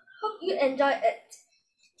demo. Hope you enjoy it.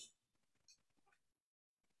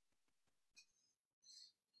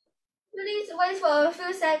 Please wait for a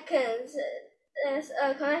few seconds. There's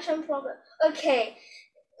a connection problem. Okay,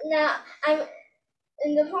 now I'm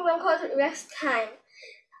in the program called Relax Time.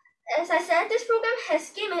 As I said, this program has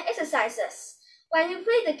gaming exercises. When you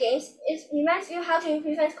play the games, it reminds you how to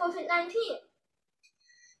prevent COVID-19.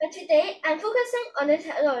 But today, I'm focusing on the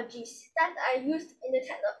technologies that I used in the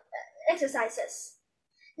exercises.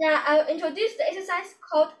 Now, I'll introduce the exercise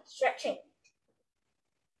called stretching.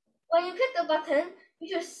 When you click the button, you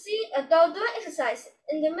should see a doll doing exercise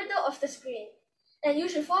in the middle of the screen, and you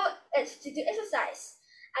should follow it to do exercise.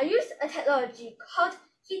 I used a technology called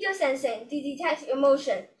video sensing to detect your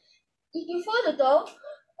motion. If you follow the doll,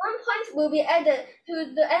 1 point will be added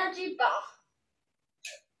to the energy bar.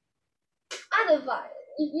 Otherwise,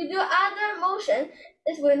 if you do other motion,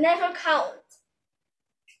 it will never count.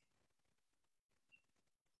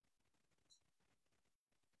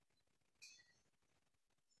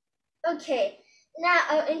 Okay, now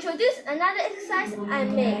I'll introduce another exercise I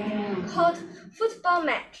made called football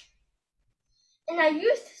match. And I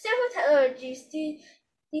used several technologies to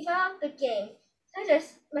develop the game, such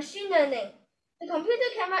as machine learning. The computer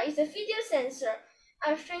camera is a video sensor.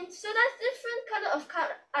 I've trained so that different color of card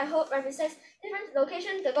I hold represents different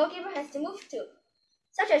locations the goalkeeper has to move to.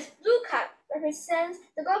 Such as blue card represents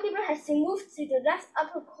the goalkeeper has to move to the left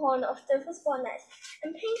upper corner of the football net,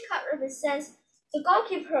 and pink card represents the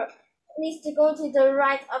goalkeeper needs to go to the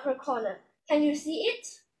right upper corner. Can you see it?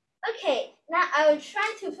 Okay, now I will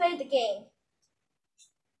try to play the game.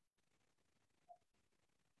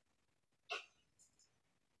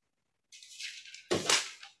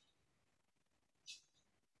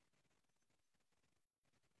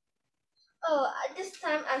 Oh, this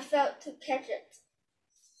time I failed to catch it.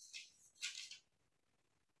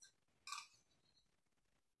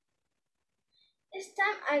 This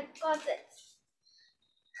time I got it.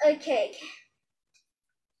 Okay.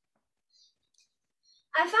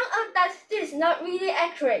 I found out that this is not really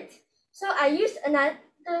accurate, so I used another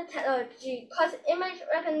technology called image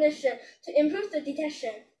recognition to improve the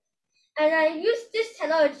detection. And I used this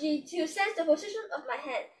technology to sense the position of my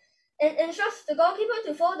hand and instructs the goalkeeper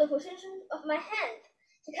to follow the position of my hand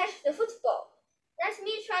to catch the football. Let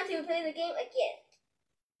me try to play the game again.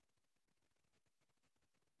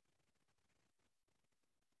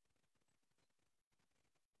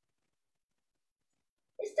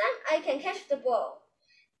 This time I can catch the ball.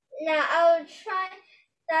 Now I will try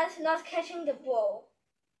that not catching the ball.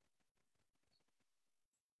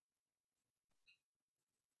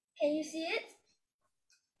 Can you see it?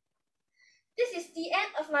 This is the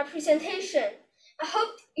end of my presentation. I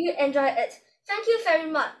hope you enjoy it. Thank you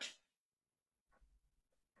very much.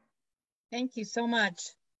 Thank you so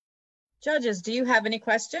much. Judges, do you have any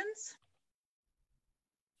questions?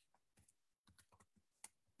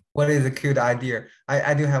 What is a cute idea?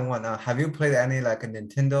 I do have one. Have you played any like a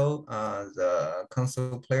Nintendo, the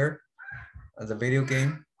console player, the video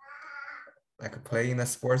game? Like playing a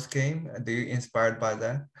sports game? Do you inspired by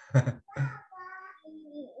that?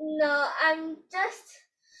 No,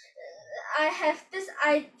 I have this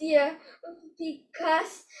idea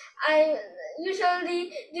because I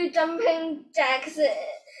usually do jumping jacks,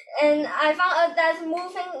 and I found out that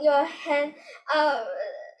moving your hand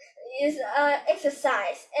is an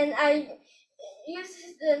exercise, and I use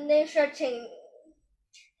the name stretching,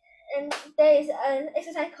 and there is an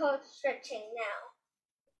exercise called stretching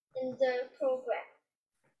now in the program.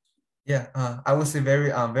 Yeah, I would say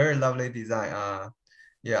very lovely design.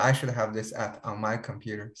 Yeah, I should have this app on my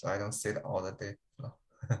computer so I don't sit all the day. So.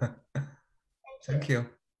 Thank you.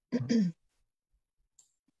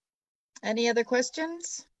 Any other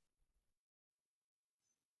questions?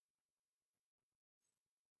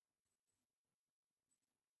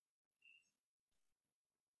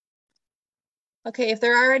 Okay, if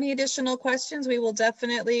there are any additional questions, we will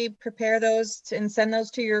definitely prepare those and send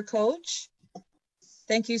those to your coach.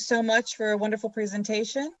 Thank you so much for a wonderful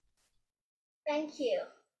presentation. Thank you.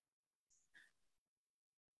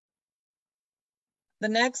 The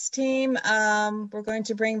next team we're going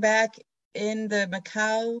to bring back in the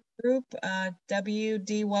Macau group,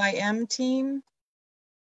 WDYM team.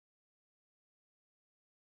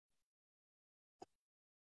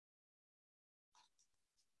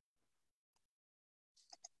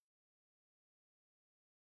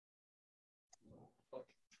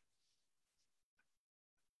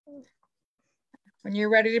 When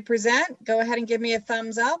you're ready to present, go ahead and give me a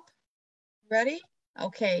thumbs up. Ready?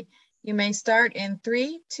 Okay. You may start in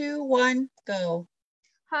 3, 2, 1, go.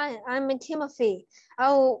 Hi, I'm Timothy.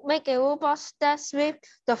 I will make a robot that sweeps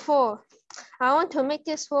the floor. I want to make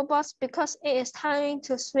this robot because it is tiring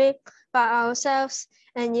to sweep by ourselves,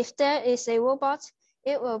 and if there is a robot,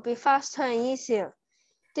 it will be faster and easier.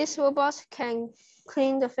 This robot can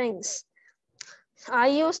clean the things. I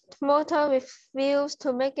used motor with wheels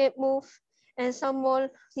to make it move, and some more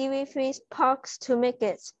TV3 parts to make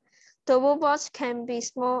it. The robot can be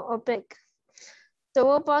small or big. The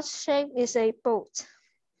robot's shape is a boat.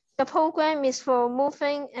 The program is for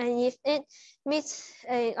moving, and if it meets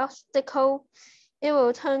an obstacle, it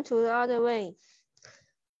will turn to the other way.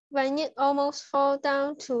 When it almost falls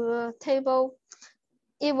down to the table,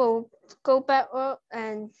 it will go backward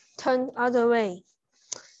and turn the other way.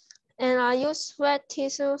 And I use wet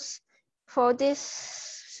tissues for these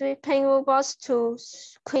sweeping robots to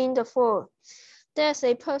clean the floor. There's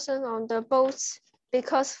a person on the boat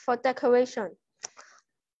because for decoration.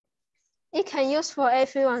 It can use for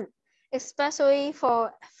everyone, especially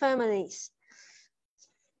for families.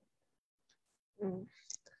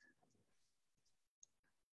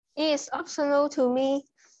 It is optional to me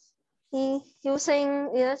using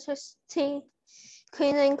electricity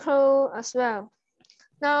cleaning crew as well.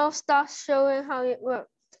 Now start showing how it works.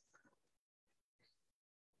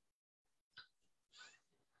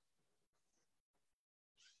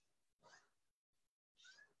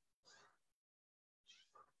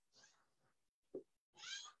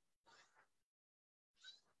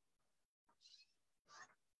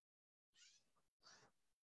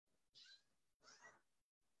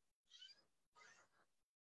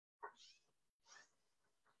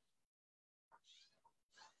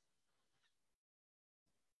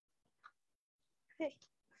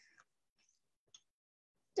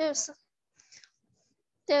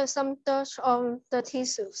 There's some dust on the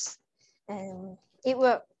tissues, and it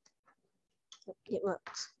works. It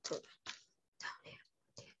works too.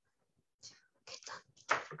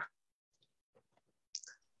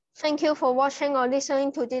 Thank you for watching or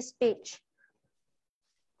listening to this speech.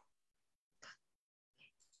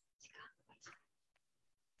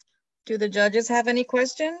 Do the judges have any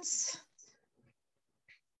questions?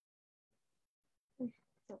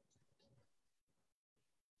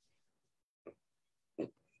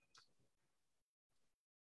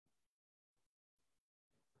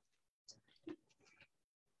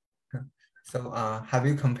 So have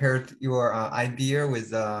you compared your idea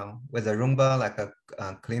with a Roomba, like a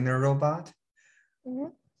cleaner robot? Mm-hmm.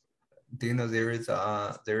 Do you know there is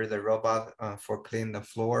a robot for clean the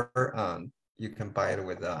floor? You can buy it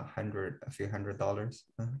with a few $100s.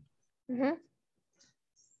 Mm-hmm.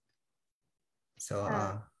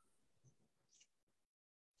 So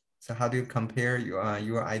so how do you compare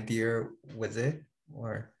your idea with it,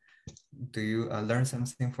 or do you learn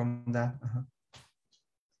something from that?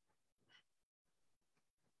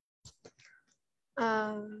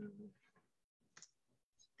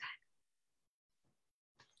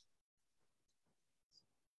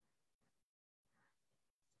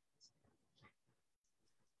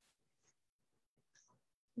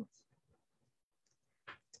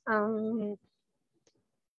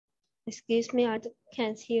 Excuse me, I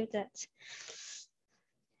can't hear that.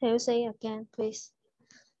 Can you say again, please?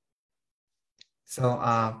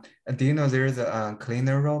 So do you know there is a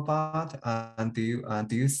cleaner robot? Do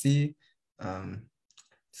you see?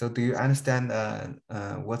 So do you understand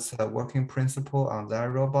what's the working principle on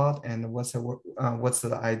that robot, and what's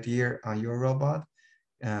the idea on your robot?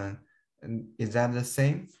 And is that the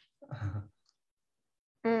same?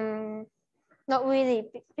 Not really,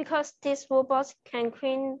 because this robot can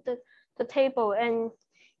clean the table, and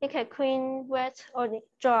it can clean wet or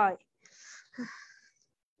dry.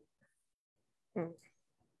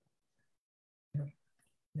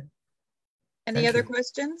 Any other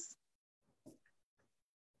questions?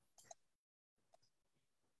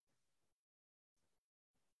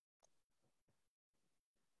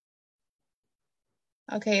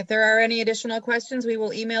 Okay, if there are any additional questions, we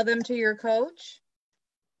will email them to your coach.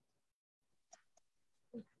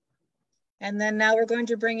 And then now we're going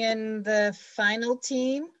to bring in the final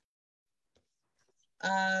team,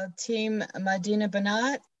 Team Medina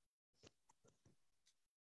Banat.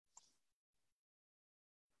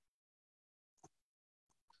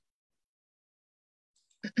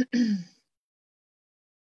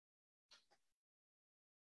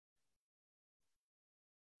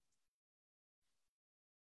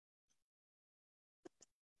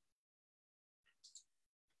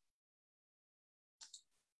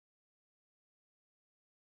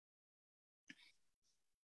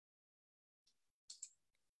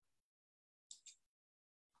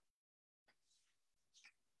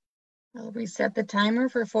 I'll reset the timer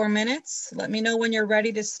for 4 minutes. Let me know when you're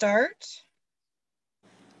ready to start.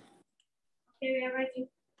 Okay, we are ready.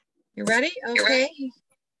 You ready? Okay.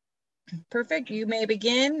 Perfect. You may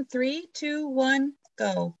begin. 3, 2, 1,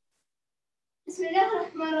 go.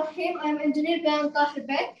 Bismillahirrahmanirrahim. I'm engineer Gam Tahir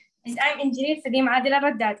Bek. And I'm engineer Sadim Adil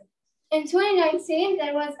Raddad. In 2019,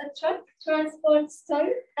 there was a truck transport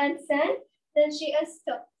stone and sand. Then she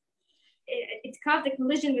stopped. It caused a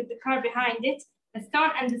collision with the car behind it. The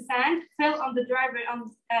stone and the sand fell on the driver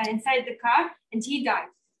inside the car, and he died.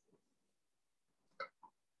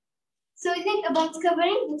 So we think about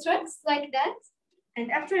covering the trucks like that.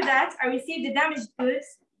 And after that, I received the damaged goods,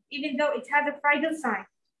 even though it had a fragile sign.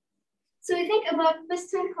 So we think about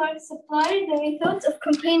piston car supply, then we thought of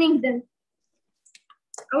complaining them.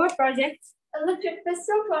 Our project, electric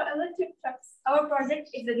piston for electric trucks. Our project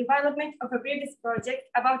is the development of a previous project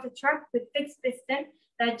about a truck with fixed piston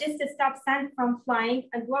that just stops sand from flying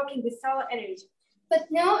and working with solar energy. But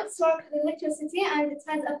now it's works with electricity and it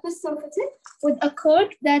has a piston fitted with a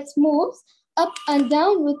cord that moves up and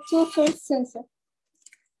down with two first sensors.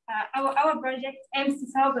 Our project aims to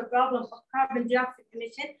solve the problem of carbon dioxide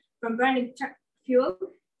emission from burning truck fuel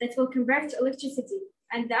that will convert to electricity.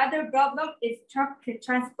 And the other problem is truck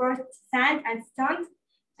transport sand and stones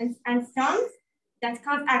that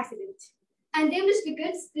cause accidents. And damage the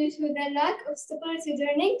goods due to the lack of stability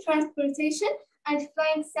during transportation and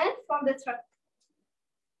flying sand from the truck.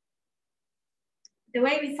 The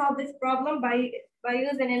way we solve this problem by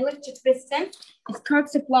using an electric piston is cork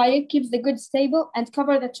supplier keeps the goods stable and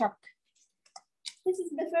cover the truck. This is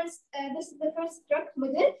the first truck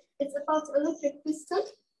model. It's about electric piston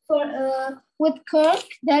with cork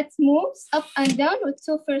that moves up and down with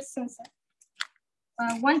two first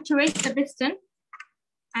sensors. One to raise the piston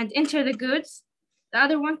and enter the goods. The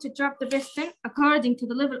other one to drop the piston according to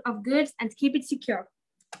the level of goods and keep it secure.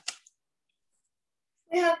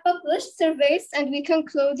 We have published surveys and we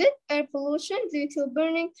concluded air pollution due to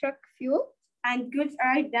burning truck fuel and goods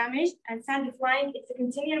are damaged and sand flying is a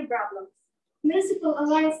continuing problem. Municipal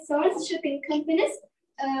alliance stores, shipping companies,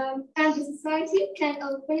 and the society can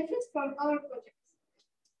all benefit from our project.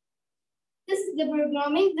 This is the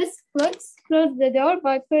programming. This close the door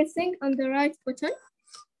by pressing on the right button.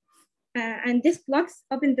 And this locks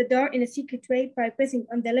open the door in a secret way by pressing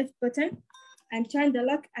on the left button and turn the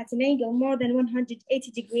lock at an angle more than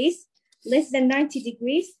 180 degrees, less than 90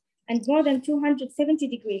 degrees, and more than 270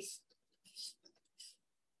 degrees.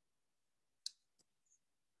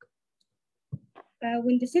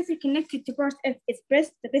 When the sensor connected to port F is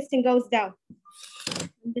pressed, the piston goes down.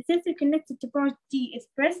 When the sensor connected to port G is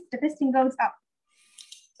pressed, the piston goes up.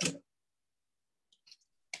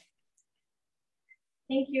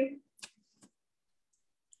 Thank you.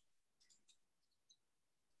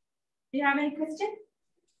 Do you have any questions?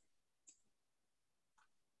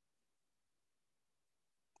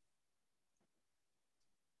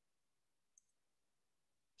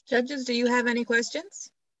 Judges, do you have any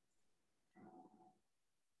questions?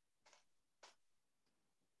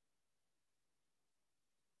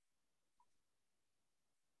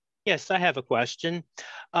 Yes, I have a question.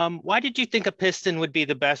 Why did you think a piston would be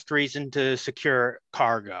the best reason to secure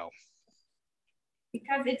cargo?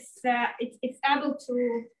 Because it's able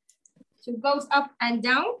to goes up and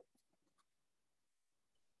down.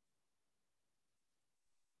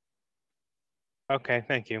 Okay,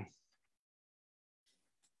 thank you.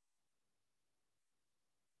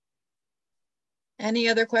 Any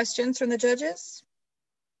other questions from the judges?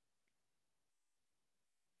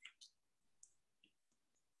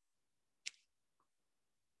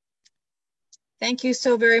 Thank you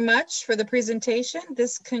so very much for the presentation.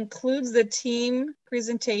 This concludes the team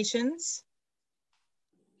presentations.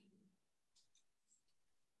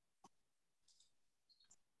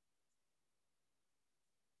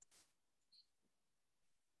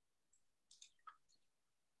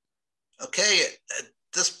 Okay, at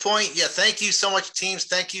this point, yeah, thank you so much, teams.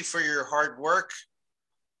 Thank you for your hard work.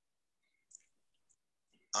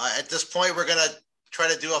 At this point, we're gonna try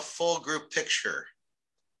to do a full group picture.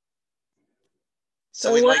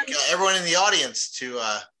 So we'd like everyone in the audience to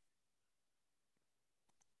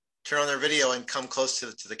turn on their video and come close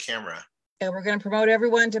to the camera. And we're going to promote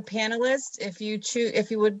everyone to panelists. If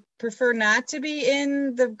you would prefer not to be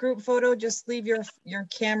in the group photo, just leave your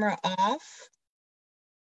camera off.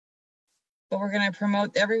 But we're going to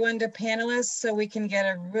promote everyone to panelists so we can get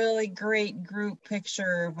a really great group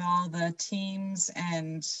picture of all the teams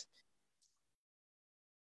and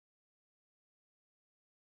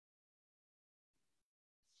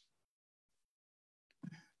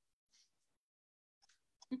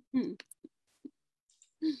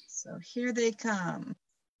so here they come.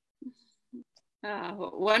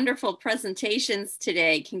 Wonderful presentations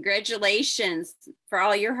today. Congratulations for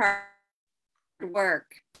all your hard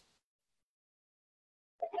work.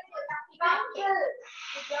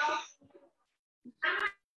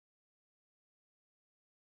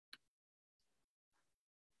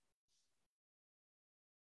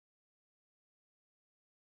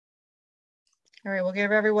 All right, we'll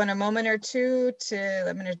give everyone a moment or two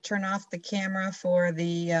I'm going to turn off the camera for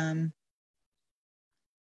the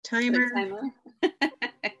timer.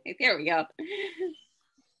 There we go.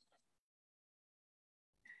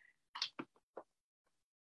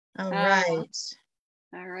 All right.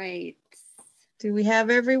 All right. Do we have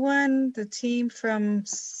everyone? The team from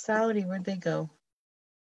Saudi, where'd they go?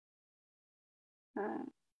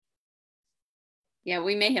 Yeah,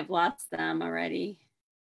 we may have lost them already.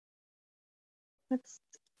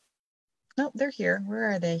 Nope, they're here.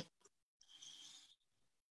 Where are they?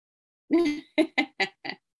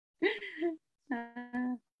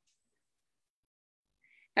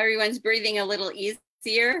 everyone's breathing a little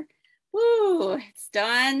easier. Woo, it's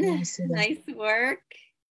done. Nice work.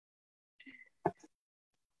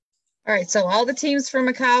 All right, so all the teams from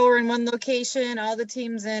Macau are in one location, all the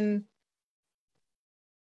teams in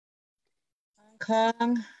Hong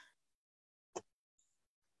Kong.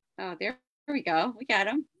 Oh, there we go. We got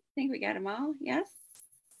them. I think we got them all. Yes.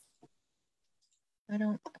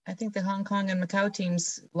 I think the Hong Kong and Macau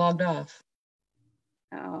teams logged off.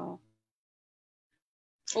 Oh.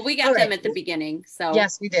 Well, we got them at the beginning, so.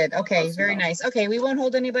 Yes, we did. Okay, very nice. Okay, we won't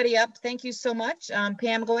hold anybody up. Thank you so much.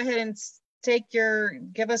 Pam, go ahead and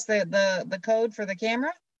give us the code for the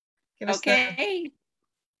camera. Okay.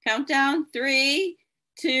 Countdown, 3,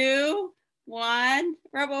 2, 1.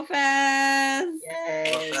 Robofest.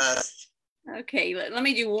 Yay. Okay, let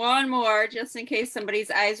me do one more just in case somebody's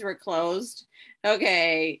eyes were closed.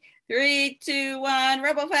 Okay, 3, 2, 1.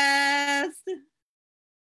 Robofest.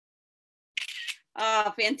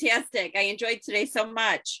 Oh, fantastic. I enjoyed today so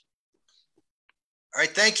much. All right,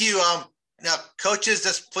 thank you. Now, coaches,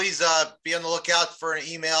 just please be on the lookout for an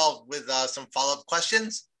email with some follow-up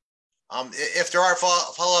questions. If there are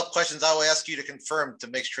follow-up questions, I will ask you to confirm to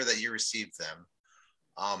make sure that you receive them.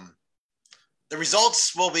 The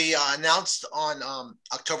results will be announced on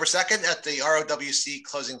October 2nd at the ROWC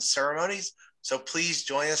closing ceremonies, so please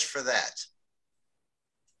join us for that.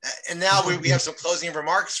 And now we have some closing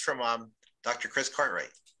remarks from Dr. Chris Cartwright.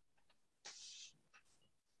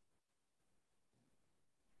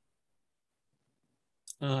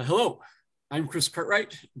 Hello, I'm Chris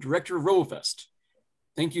Cartwright, Director of Robofest.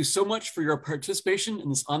 Thank you so much for your participation in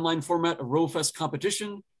this online format of Robofest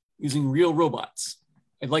competition using real robots.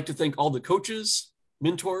 I'd like to thank all the coaches,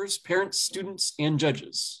 mentors, parents, students, and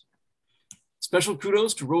judges. Special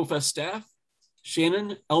kudos to Robofest staff,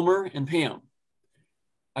 Shannon, Elmer, and Pam.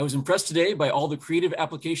 I was impressed today by all the creative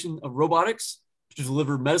application of robotics to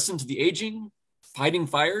deliver medicine to the aging, fighting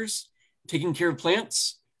fires, taking care of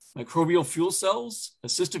plants, microbial fuel cells,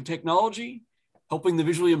 assistive technology, helping the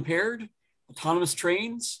visually impaired, autonomous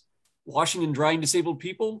trains, washing and drying disabled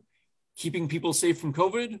people, keeping people safe from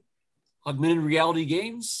COVID, augmented reality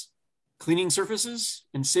games, cleaning surfaces,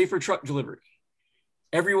 and safer truck delivery.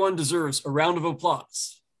 Everyone deserves a round of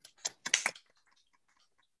applause.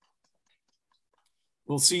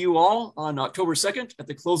 We'll see you all on October 2nd at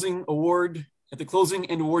the closing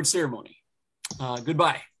and award ceremony.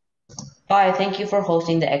 Goodbye. Bye. Thank you for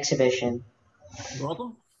hosting the exhibition. You're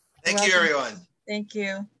welcome. Thank you, everyone. Thank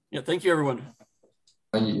you. Yeah, thank you, everyone.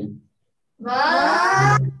 Thank you.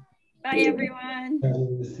 Bye, everyone.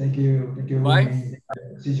 Thank you. Thank you. Bye.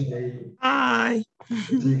 See you later. Bye.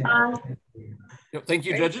 Bye. Yep, thank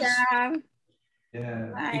you, Great judges. job.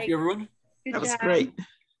 Yeah. Bye. Thank you, everyone. Good That was job. great.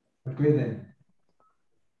 Have a great day.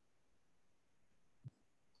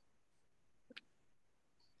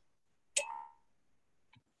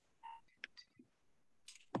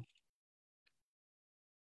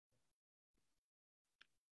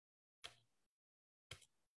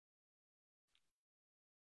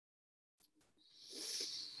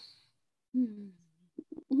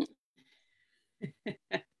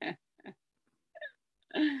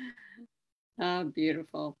 Oh,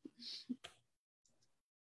 beautiful.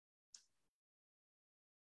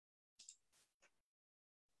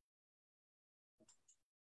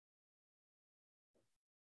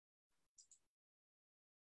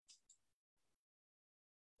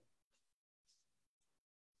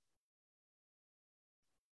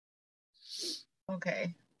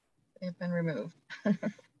 Okay, they've been removed.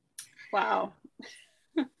 Wow.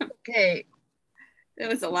 Okay. There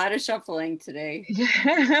was a lot of shuffling today.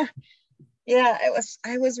 Yeah,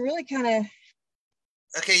 I was really kind of.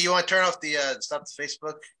 Okay, you want to turn off the stop the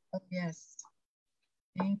Facebook? Oh, yes.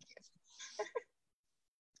 Thank you.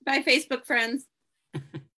 Bye, Facebook friends.